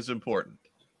 technique is important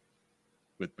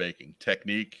with baking.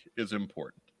 Technique is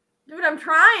important. Dude, I'm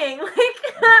trying. Like,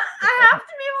 I have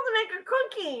to be able to make a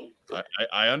cookie.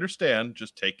 I understand.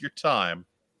 Just take your time.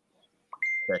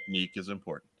 Technique is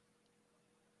important.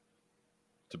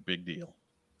 It's a big deal.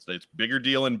 It's a bigger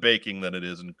deal in baking than it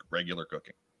is in regular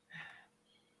cooking.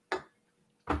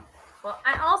 Well,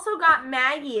 I also got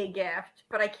Maggie a gift,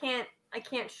 but I can't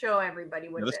show everybody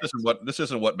what This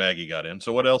isn't what Maggie got in.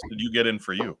 So what else did you get in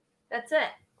for you? That's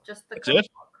it. Just the That's cookbook.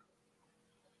 it?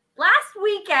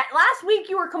 Last week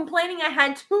you were complaining I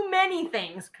had too many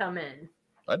things come in.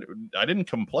 I didn't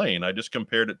complain. I just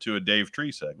compared it to a Dave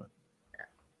Tree segment.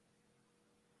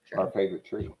 Our favorite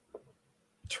tree.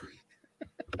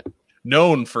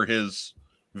 Known for his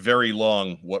very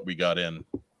long what we got in.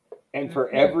 And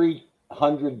for every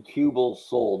 100 cubles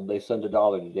sold, they send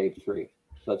 $1 to Dave's Tree.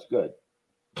 So that's good.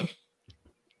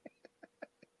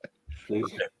 So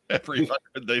Every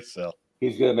 100 they sell.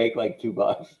 He's going to make like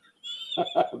 $2.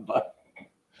 But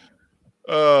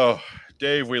Oh,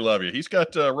 Dave, we love you. He's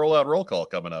got Rollout Roll Call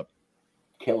coming up.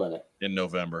 Killing it. In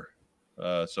November.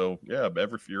 So, yeah,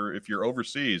 if you're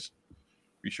overseas,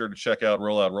 be sure to check out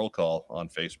Rollout Roll Call on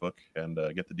Facebook and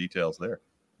get the details there.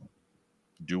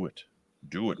 Do it.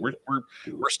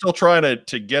 We're still trying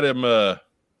to get him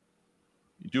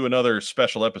do another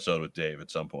special episode with Dave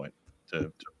at some point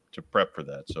to prep for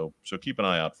that. So keep an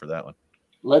eye out for that one.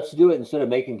 Let's do it instead of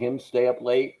making him stay up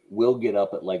late. We'll get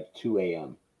up at like 2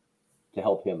 a.m. to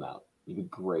help him out. It'd be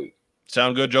great.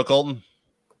 Sound good, Joe Colton?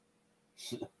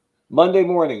 Monday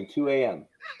morning, 2 a.m.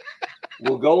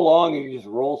 We'll go along and just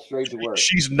roll straight to work.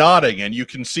 She's nodding, and you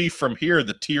can see from here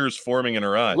the tears forming in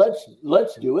her eyes.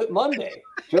 Let's do it Monday.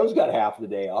 Joe's got half the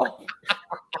day off.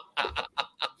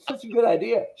 Such a good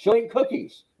idea. She'll make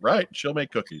cookies. Right. She'll make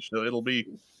cookies. It'll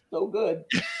be so good.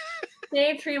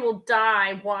 Dave Tree will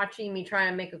die watching me try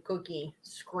and make a cookie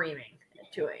screaming at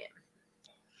 2 a.m.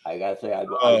 I gotta say, I'd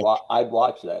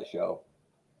watch that show.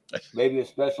 Maybe a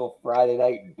special Friday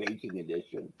night baking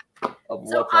edition of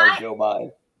What's on Joe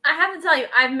Mind. I have to tell you,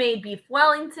 I've made beef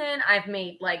Wellington. I've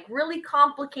made like really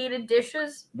complicated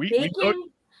dishes.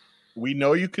 We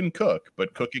know you can cook,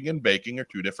 but cooking and baking are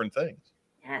two different things.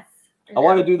 Yes. I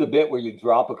want to do the bit where you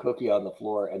drop a cookie on the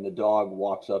floor and the dog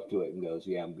walks up to it and goes,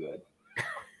 "Yeah, I'm good."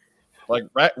 Like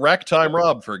Rack Time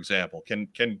Rob, for example, can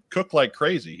cook like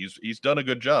crazy. He's done a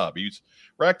good job.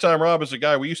 Rack Time Rob is a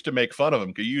guy we used to make fun of him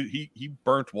because he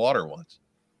burnt water once.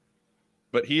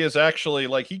 But he is actually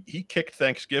like he kicked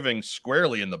Thanksgiving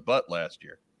squarely in the butt last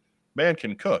year. Man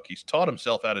can cook. He's taught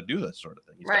himself how to do this sort of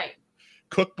thing. He's right.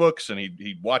 Cookbooks, and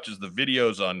he watches the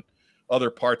videos on other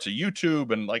parts of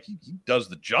YouTube, and like he does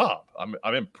the job.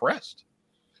 I'm impressed.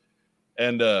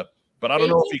 And but I don't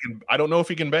know if he can. I don't know if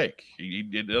he can bake. He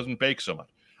doesn't bake so much.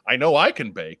 I know I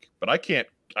can bake, but I can't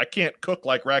cook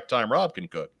like Rack Time Rob can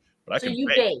cook. But I can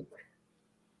bake.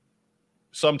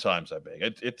 Sometimes I bake.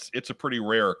 It's a pretty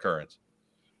rare occurrence.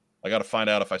 I got to find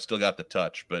out if I still got the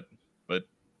touch, but it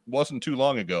wasn't too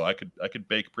long ago. I could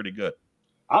bake pretty good.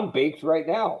 I'm baked right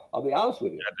now. I'll be honest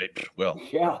with you.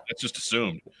 Yeah, that's just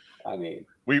assumed. I mean,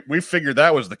 we figured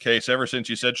that was the case ever since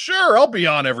you said, "Sure, I'll be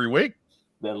on every week."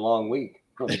 Been a long week.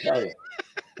 Let me tell you.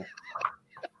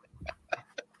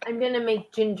 I'm gonna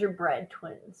make gingerbread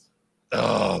twins.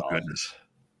 Oh goodness!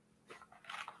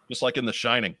 Just like in The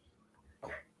Shining.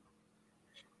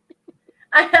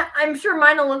 I'm sure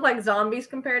mine will look like zombies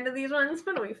compared to these ones,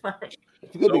 but it'll be fine.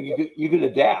 It's a good thing you could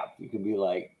adapt. You can be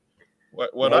like,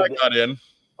 what I got in.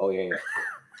 Oh yeah.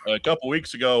 A couple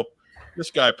weeks ago, this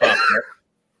guy popped up.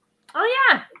 Oh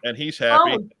yeah. And he's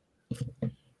happy. Bone.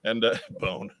 And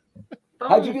Bone.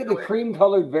 How'd you get the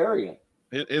cream-colored variant?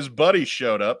 His buddy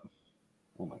showed up.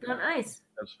 Oh my God. Nice.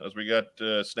 As we got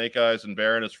Snake Eyes and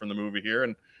Baroness from the movie here,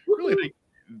 and really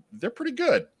they're pretty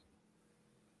good.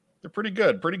 They're pretty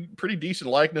good, pretty decent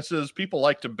likenesses. People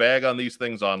like to bag on these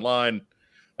things online.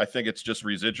 I think it's just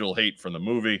residual hate from the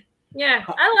movie. Yeah,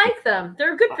 I like them.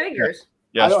 They're good figures.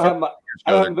 Yeah, I don't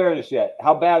have awareness yet.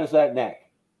 How bad is that neck?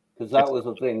 Because that was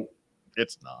the thing.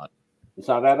 It's not. It's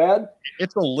not that bad.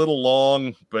 It's a little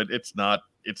long, but it's not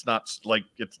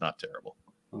terrible.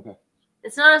 Okay.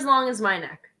 It's not as long as my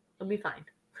neck. It'll be fine.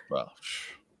 Well,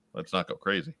 let's not go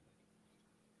crazy.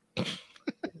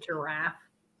 Giraffe.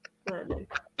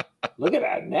 Look at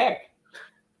that neck.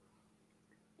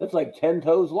 That's like 10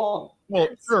 toes long. Well,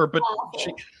 That's sure, but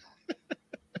awful.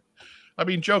 I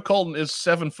mean, Joe Colton is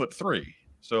 7'3",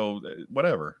 so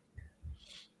whatever.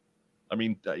 I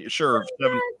mean, sure,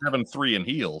 7'3" in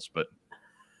heels, but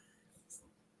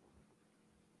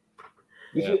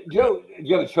Joe, do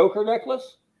you have a choker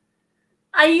necklace?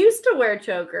 I used to wear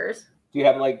chokers. Do you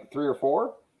have like 3 or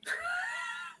 4?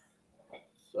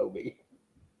 So me.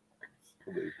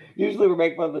 Usually we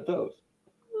make fun of the toes.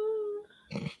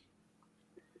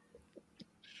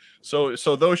 So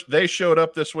those they showed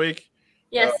up this week.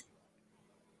 Yes.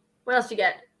 What else you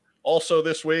get? Also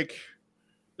this week,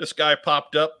 this guy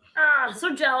popped up, Ah,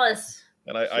 so jealous.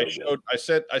 and I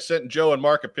sent Joe and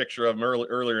Mark a picture of him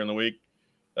earlier in the week.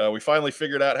 We finally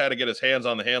figured out how to get his hands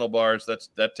on the handlebars.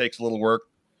 That takes a little work,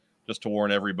 just to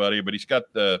warn everybody. But he's got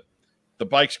the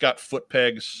bike's got foot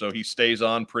pegs, so he stays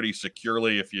on pretty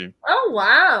securely. If you Oh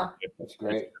wow. That's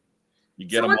great. you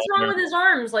get So him. what's on wrong there. with his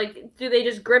arms? Like, do they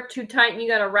just grip too tight and you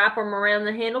got to wrap them around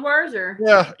the handlebars, or?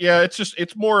 Yeah.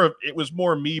 It was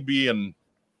more me being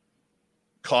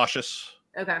cautious.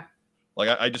 Okay.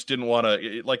 Like I just didn't want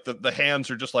to. Like the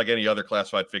hands are just like any other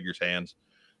classified figures hands.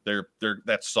 They're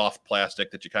that soft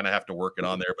plastic that you kind of have to work it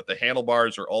on there. But the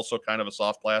handlebars are also kind of a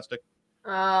soft plastic.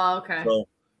 Oh, okay.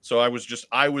 So I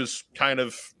was kind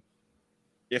of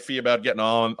iffy about getting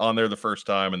on there the first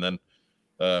time, and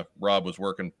then Rob was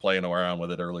playing around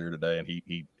with it earlier today, and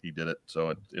he did it,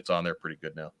 so it's on there pretty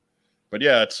good now. But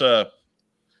yeah, it's I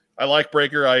like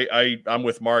Breaker. I'm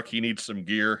with Mark. He needs some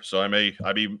gear, so I may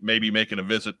be maybe making a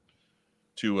visit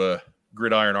to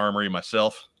Gridiron Armory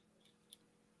myself.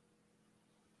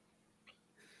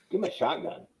 Give him a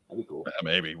shotgun. That'd be cool.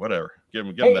 Maybe whatever. Give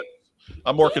him that.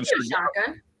 I'm more Give concerned. it a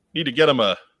shotgun. Need to get him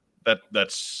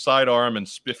that sidearm and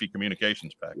spiffy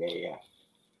communications pack. Yeah.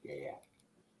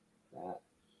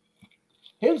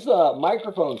 His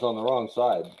microphone's on the wrong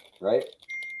side, right?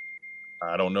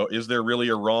 I don't know. Is there really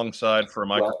a wrong side for a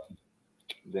microphone? Well,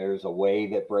 there's a way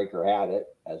that Breaker had it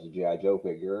as a G.I. Joe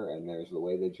figure, and there's the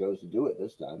way they chose to do it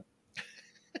this time.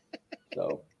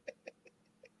 So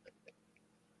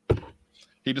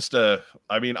he just I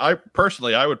mean, I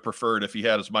would prefer it if he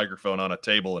had his microphone on a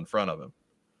table in front of him.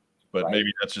 But Right.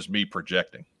 maybe that's just me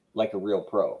projecting. like a real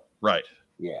pro. Right.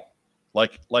 Yeah.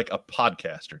 Like a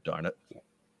podcaster, darn it.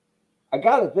 I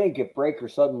got to think if Breaker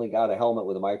suddenly got a helmet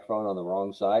with a microphone on the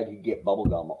wrong side, he'd get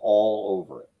bubblegum all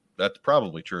over it. That's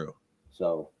probably true.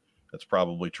 So That's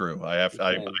probably true. I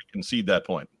concede that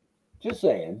point. just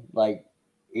saying, like,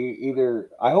 either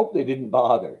I hope they didn't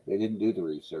bother. They didn't do the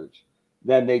research.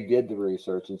 Then they did the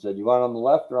research and said, you want it on the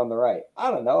left or on the right?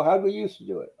 I don't know. How did we used to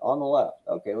do it? On the left.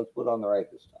 Okay, let's put it on the right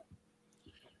this time.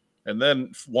 And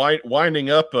then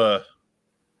winding up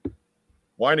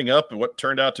what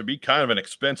turned out to be kind of an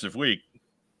expensive week.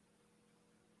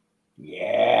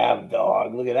 Yeah,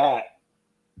 dog. Look at that.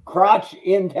 Crotch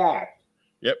intact.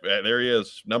 Yep, there he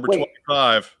is, number Wait.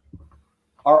 25.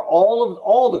 Are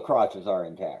all the crotches are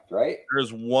intact, right?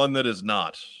 There's one that is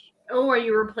not. Oh, are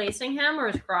you replacing him or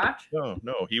his crotch? No,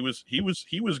 he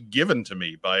was given to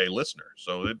me by a listener,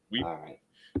 so All right.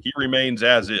 he remains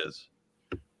as is.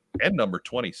 And number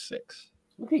 26.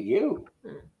 Look at you.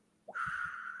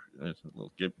 There's a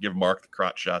little, give Mark the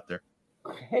crotch shot there.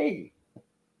 Hey,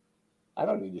 I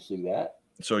don't need to see that.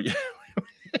 So yeah,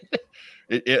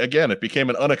 it became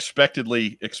an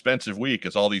unexpectedly expensive week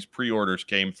as all these pre-orders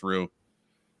came through,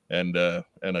 and a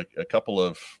couple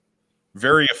of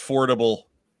very affordable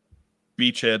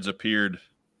beachheads appeared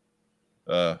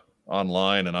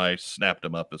online, and I snapped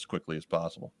them up as quickly as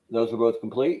possible. Those are both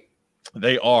complete.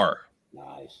 They are.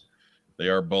 Nice. They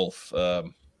are both.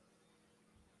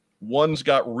 One's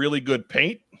got really good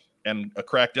paint and a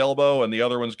cracked elbow, and the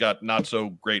other one's got not so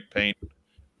great paint,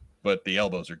 but the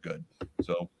elbows are good.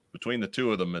 So between the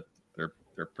two of them,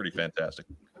 they're pretty fantastic.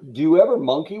 Do you ever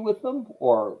monkey with them,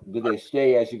 or do they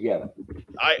stay as you get them?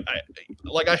 I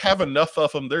have enough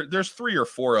of them. There's 3 or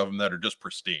 4 of them that are just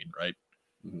pristine, right?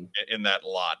 Mhm. In that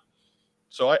lot.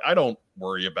 So I don't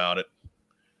worry about it.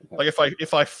 Okay. Like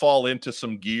if I fall into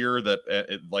some gear that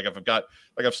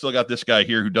I've still got this guy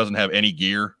here who doesn't have any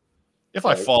gear. If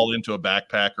I Right. fall into a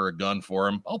backpack or a gun for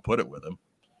him, I'll put it with him.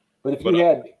 But if But, you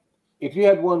had if you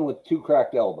had one with 2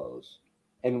 cracked elbows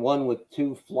and one with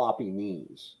 2 floppy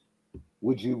knees,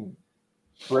 would you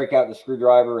break out the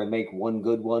screwdriver and make one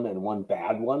good one and one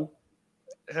bad one?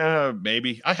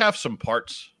 Maybe. I have some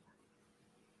parts.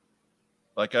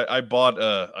 Like I bought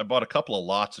a couple of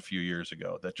lots a few years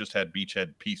ago that just had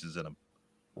beachhead pieces in them.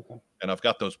 Okay. And I've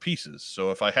got those pieces. So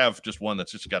if I have just one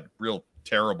that's just got real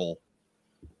terrible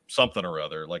something or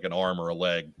other, like an arm or a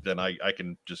leg, then I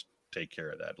can just take care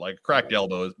of that. Like a cracked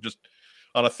elbow is just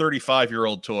on a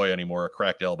 35-year-old toy anymore. A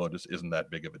cracked elbow just isn't that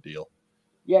big of a deal.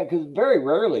 Yeah, because very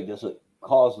rarely does it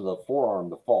cause the forearm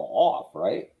to fall off,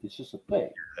 right? It's just a thing.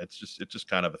 It's just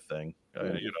kind of a thing.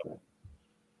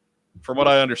 From what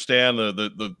I understand,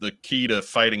 the key to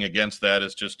fighting against that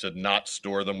is just to not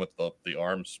store them with the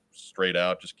arms straight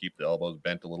out. Just keep the elbows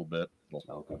bent a little bit.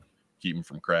 It'll keep them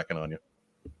from cracking on you.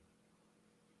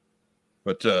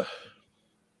 But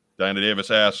Diana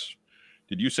Davis asks,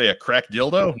 did you say a cracked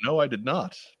dildo? No, I did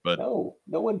not. But no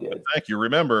one did. Thank you.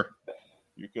 Remember,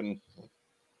 you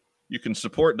can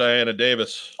support Diana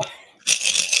Davis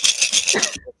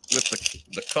with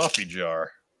the coffee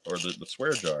jar or the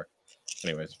swear jar.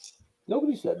 Anyways.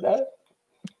 Nobody said that.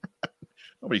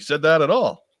 Nobody said that at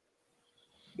all.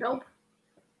 Nope.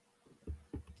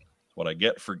 What I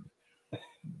get for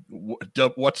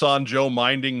what's on Joe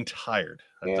minding tired.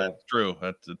 That's true.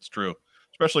 It's true.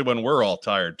 Especially when we're all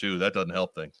tired too. That doesn't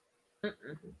help things.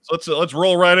 So let's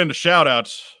roll right into shout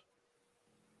outs.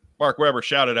 Mark Weber,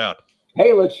 shout it out.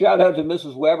 Hey, let's shout out to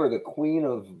Mrs. Weber, the queen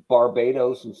of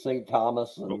Barbados and St.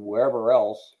 Thomas and wherever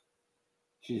else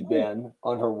she's been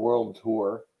on her world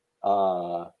tour.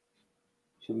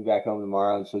 She'll be back home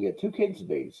tomorrow, and she'll get 2 kids to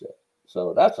babysit.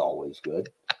 So that's always good.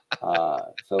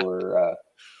 So we're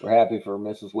happy for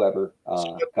Mrs. Weber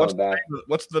coming back.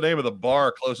 What's the name of the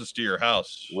bar closest to your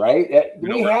house? Right?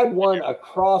 We had one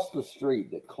across the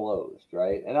street that closed,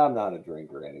 right? And I'm not a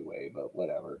drinker anyway, but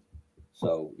whatever.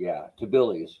 So yeah, to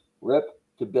Billy's. Rip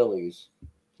to Billy's.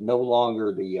 No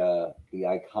longer the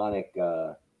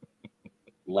iconic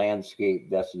landscape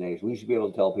destination. We should be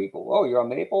able to tell people, oh, you're on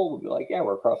Maple? We'll be like, yeah,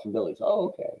 we're across from Billy's. Oh,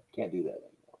 okay. Can't do that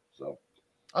anymore. So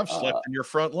I've slept in your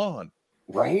front lawn.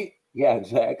 Right? Yeah,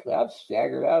 exactly. I've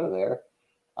staggered out of there.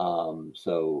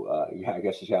 Yeah, I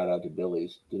guess a shout out to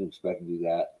Billy's. Didn't expect to do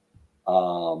that.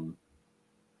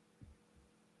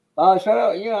 Shout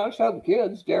out the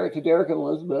kids, Derek and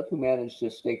Elizabeth, who managed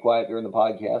to stay quiet during the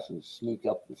podcast and sneak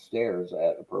up the stairs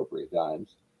at appropriate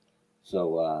times.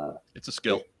 So it's a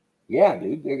skill. Yeah,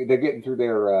 dude, they're getting through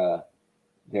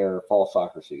their fall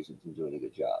soccer seasons and doing a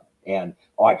good job. And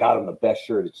I got them the best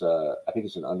shirt. It's I think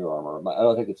it's an Under Armour. I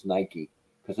don't think it's Nike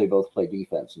because they both play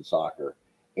defense in soccer.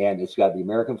 And it's got the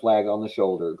American flag on the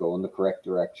shoulder, going the correct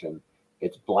direction.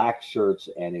 It's black shirts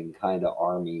and in kind of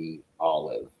army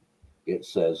olive. It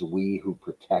says, "We who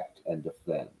protect and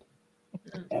defend."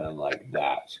 And I'm like,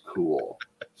 that's cool.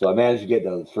 So I managed to get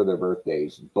those for their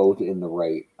birthdays, both in the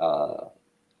right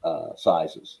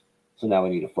sizes. So now we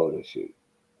need a photo shoot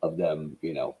of them,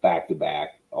 back to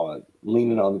back,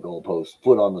 leaning on the goalpost,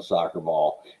 foot on the soccer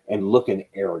ball, and looking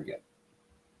arrogant.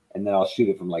 And then I'll shoot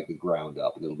it from like the ground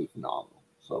up, and it'll be phenomenal.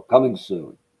 So coming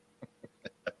soon.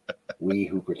 We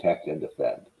who protect and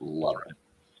defend. Love it.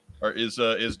 Or is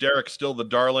Derek still the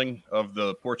darling of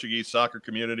the Portuguese soccer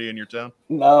community in your town?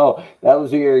 No, that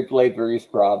was the year he played for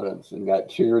East Providence and got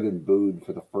cheered and booed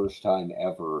for the first time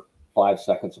ever, 5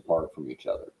 seconds apart from each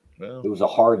other. Well, it was a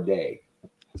hard day.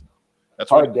 That's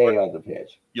hard day on the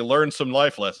pitch. You learned some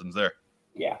life lessons there.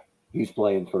 Yeah, he's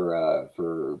playing for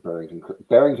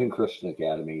Barrington Christian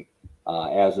Academy,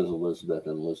 as is Elizabeth,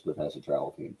 and Elizabeth has a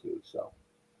travel team too. So,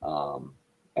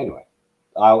 anyway,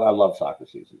 I love soccer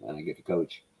season, and I get to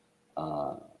coach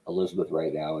Elizabeth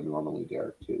right now, and normally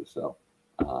Derek too. So,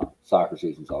 soccer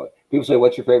season's always. People say,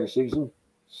 "What's your favorite season?"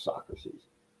 Soccer season.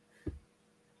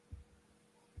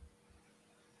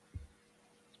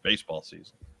 It's baseball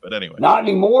season, but anyway, not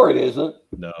anymore. It isn't.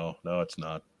 No, it's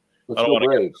not. Let's I don't want to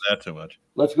Braves. get that too much.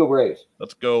 Let's go Braves.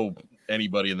 Let's go.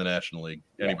 Anybody in the National League.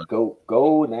 Anybody. Yeah,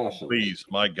 go National. Please,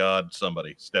 my God,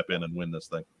 somebody step in and win this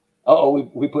thing.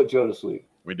 We put Joe to sleep.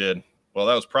 We did. Well,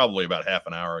 that was probably about half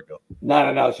an hour ago.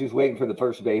 No. She was waiting for the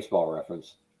first baseball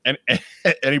reference. And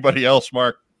anybody else,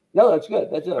 Mark? No, that's good.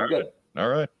 That's it. I'm good. All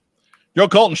right. Joe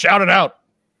Colton, shout it out.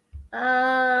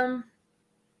 Oh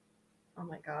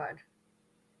my God.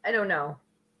 I don't know.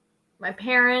 My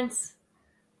parents,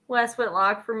 Wes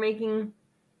Whitlock, for making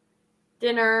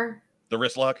dinner. The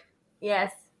wrist lock?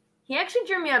 Yes. He actually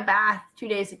drew me a bath 2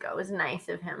 days ago. It was nice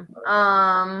of him.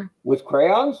 With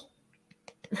crayons?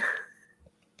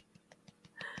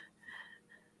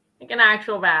 Like an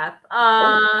actual bath.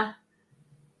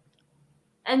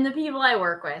 And the people I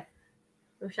work with.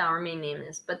 who shall remain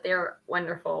nameless, but they're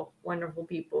wonderful, wonderful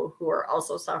people who are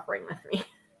also suffering with me.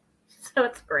 So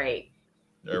it's great.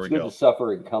 There it's we good go. to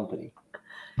suffer in company.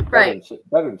 Right.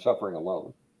 Better than suffering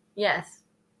alone. Yes.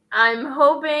 I'm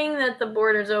hoping that the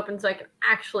border's open so I can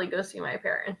actually go see my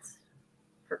parents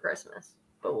for Christmas,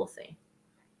 but we'll see.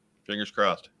 Fingers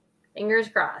crossed. Fingers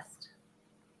crossed.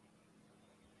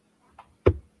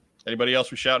 Anybody else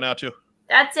we shouting out to?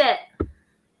 That's it.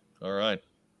 All right.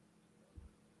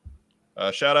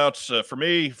 Shout outs for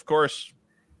me, of course.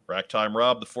 Rack Time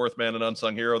Rob, the fourth man and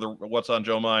unsung hero, the What's on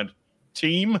Joe Mind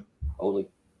team. Holy.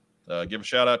 Give a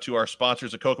shout out to our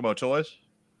sponsors at Kokomo Toys.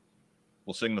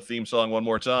 We'll sing the theme song one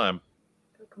more time.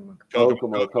 Kokomo Toys.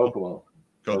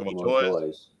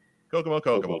 Kokomo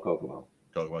Toys.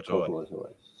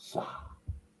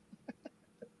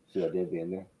 See what I did at the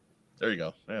end there? There you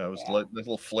go. Yeah, it was a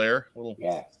little flair.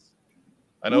 Yeah.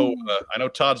 I know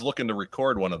Todd's looking to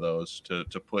record one of those to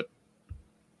put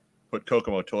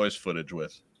Kokomo Toys footage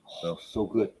with. So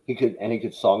good. He could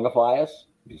songify us.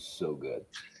 It'd be so good.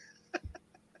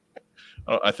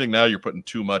 I think now you're putting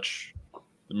too much.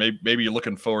 Maybe you're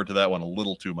looking forward to that one a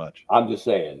little too much. I'm just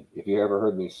saying, if you ever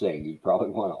heard me sing, you'd probably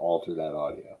want to alter that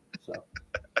audio. So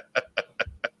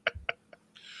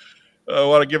I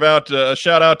want to give out a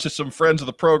shout out to some friends of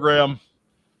the program.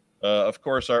 Of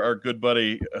course, our good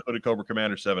buddy Hooded Cobra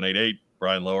Commander 788,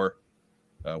 Brian Lower.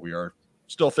 We are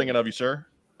still thinking of you, sir.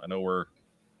 I know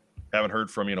haven't heard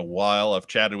from you in a while. I've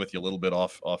chatted with you a little bit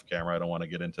off camera. I don't want to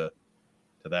get into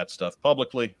that stuff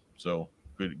publicly. So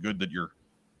good that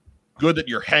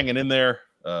you're hanging in there.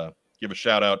 Give a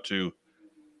shout out to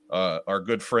our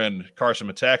good friend Carson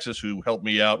Metaxas, who helped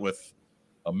me out with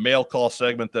a mail call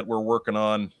segment that we're working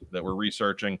on, that we're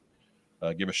researching.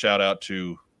 Give a shout out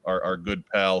to our good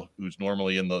pal who's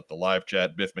normally in the live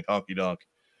chat, Biff McHonky Donk,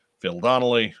 Phil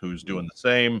Donnelly, who's doing the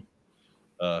same,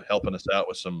 helping us out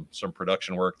with some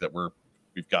production work that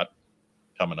we've got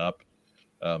coming up.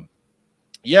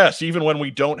 Yes, even when we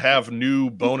don't have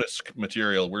new bonus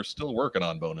material, we're still working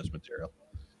on bonus material.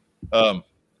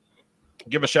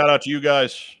 Give a shout out to you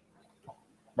guys,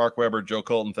 Mark Weber, Joe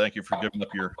Colton. Thank you for giving up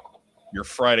your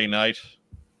Friday night.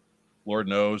 Lord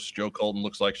knows Joe Colton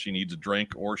looks like she needs a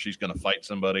drink, or she's going to fight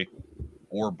somebody,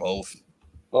 or both.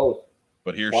 Both.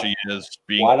 But here she is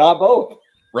being. Why not both?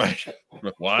 Right.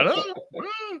 Why not?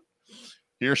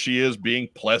 Here she is being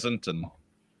pleasant and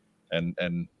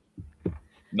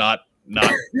not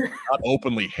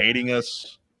openly hating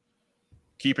us,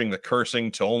 keeping the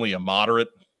cursing to only a moderate.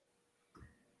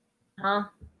 Huh?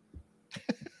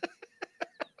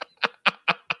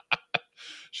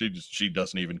 She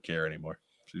doesn't even care anymore.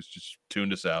 She's just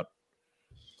tuned us out.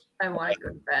 I want to go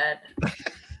to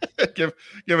bed.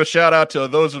 Give a shout out to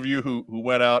those of you who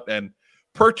went out and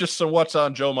purchased some What's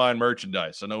on Joe Mind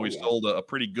merchandise. I know we sold a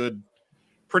pretty good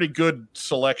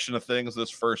selection of things this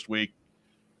first week.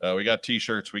 We got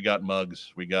t-shirts, we got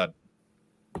mugs, we got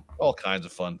all kinds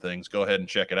of fun things. Go ahead and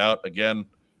check it out. Again,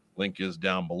 link is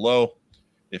down below.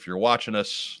 If you're watching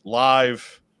us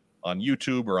live on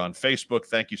YouTube or on Facebook,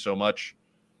 thank you so much.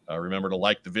 Remember to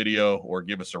like the video or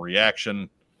give us a reaction.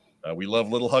 We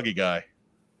love Little Huggy Guy.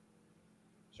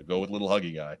 So go with Little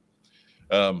Huggy Guy.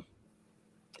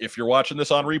 If you're watching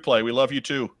this on replay, we love you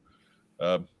too.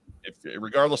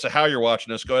 Regardless of how you're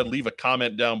watching us, go ahead and leave a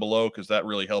comment down below, because that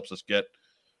really helps us get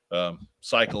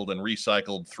cycled and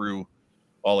recycled through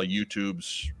all of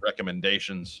YouTube's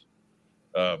recommendations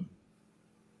and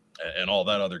all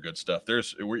that other good stuff.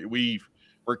 We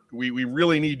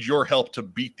really need your help to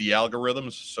beat the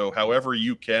algorithms. So however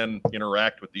you can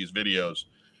interact with these videos,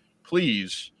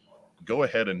 please go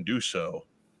ahead and do so.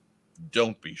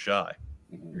 Don't be shy.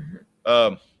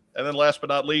 And then last but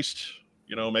not least,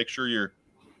 make sure you're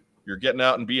getting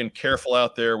out and being careful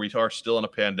out there. We are still in a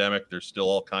pandemic. There's still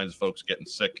all kinds of folks getting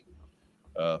sick.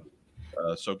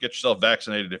 So get yourself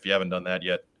vaccinated if you haven't done that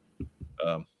yet.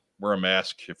 Wear a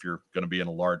mask if you're going to be in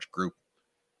a large group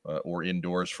or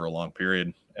indoors for a long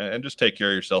period. And just take care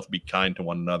of yourself. Be kind to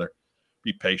one another.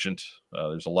 Be patient.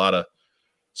 There's a lot of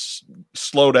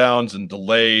slowdowns and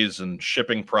delays and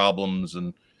shipping problems,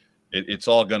 and it's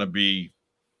all going to be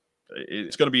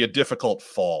a difficult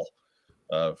fall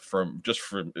from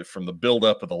the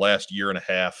buildup of the last year and a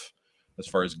half, as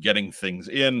far as getting things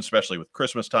in, especially with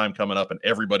Christmas time coming up, and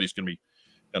everybody's going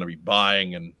to be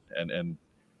buying, and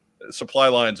supply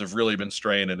lines have really been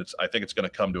strained, and I think it's going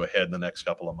to come to a head in the next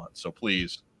couple of months. So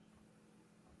please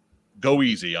go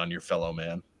easy on your fellow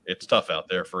man. It's tough out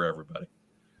there for everybody.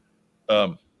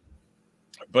 Hey,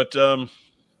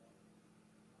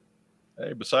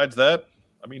 besides that,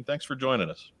 thanks for joining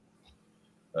us.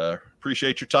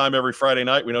 Appreciate your time every Friday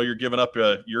night. We know you're giving up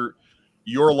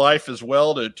your life as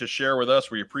well to share with us.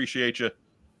 We appreciate you.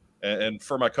 And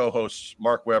for my co-hosts,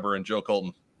 Mark Weber and Joe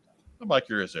Colton, I'm Mike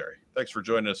Irizarry. Thanks for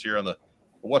joining us here on the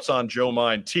What's on Joe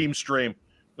Mind team stream.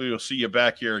 We will see you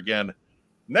back here again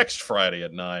next Friday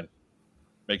at 9.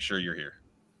 Make sure you're here.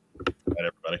 Good night,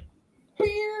 everybody.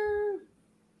 Here.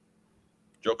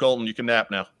 Joe Colton, you can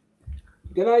nap now.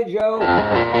 Good night, Joe.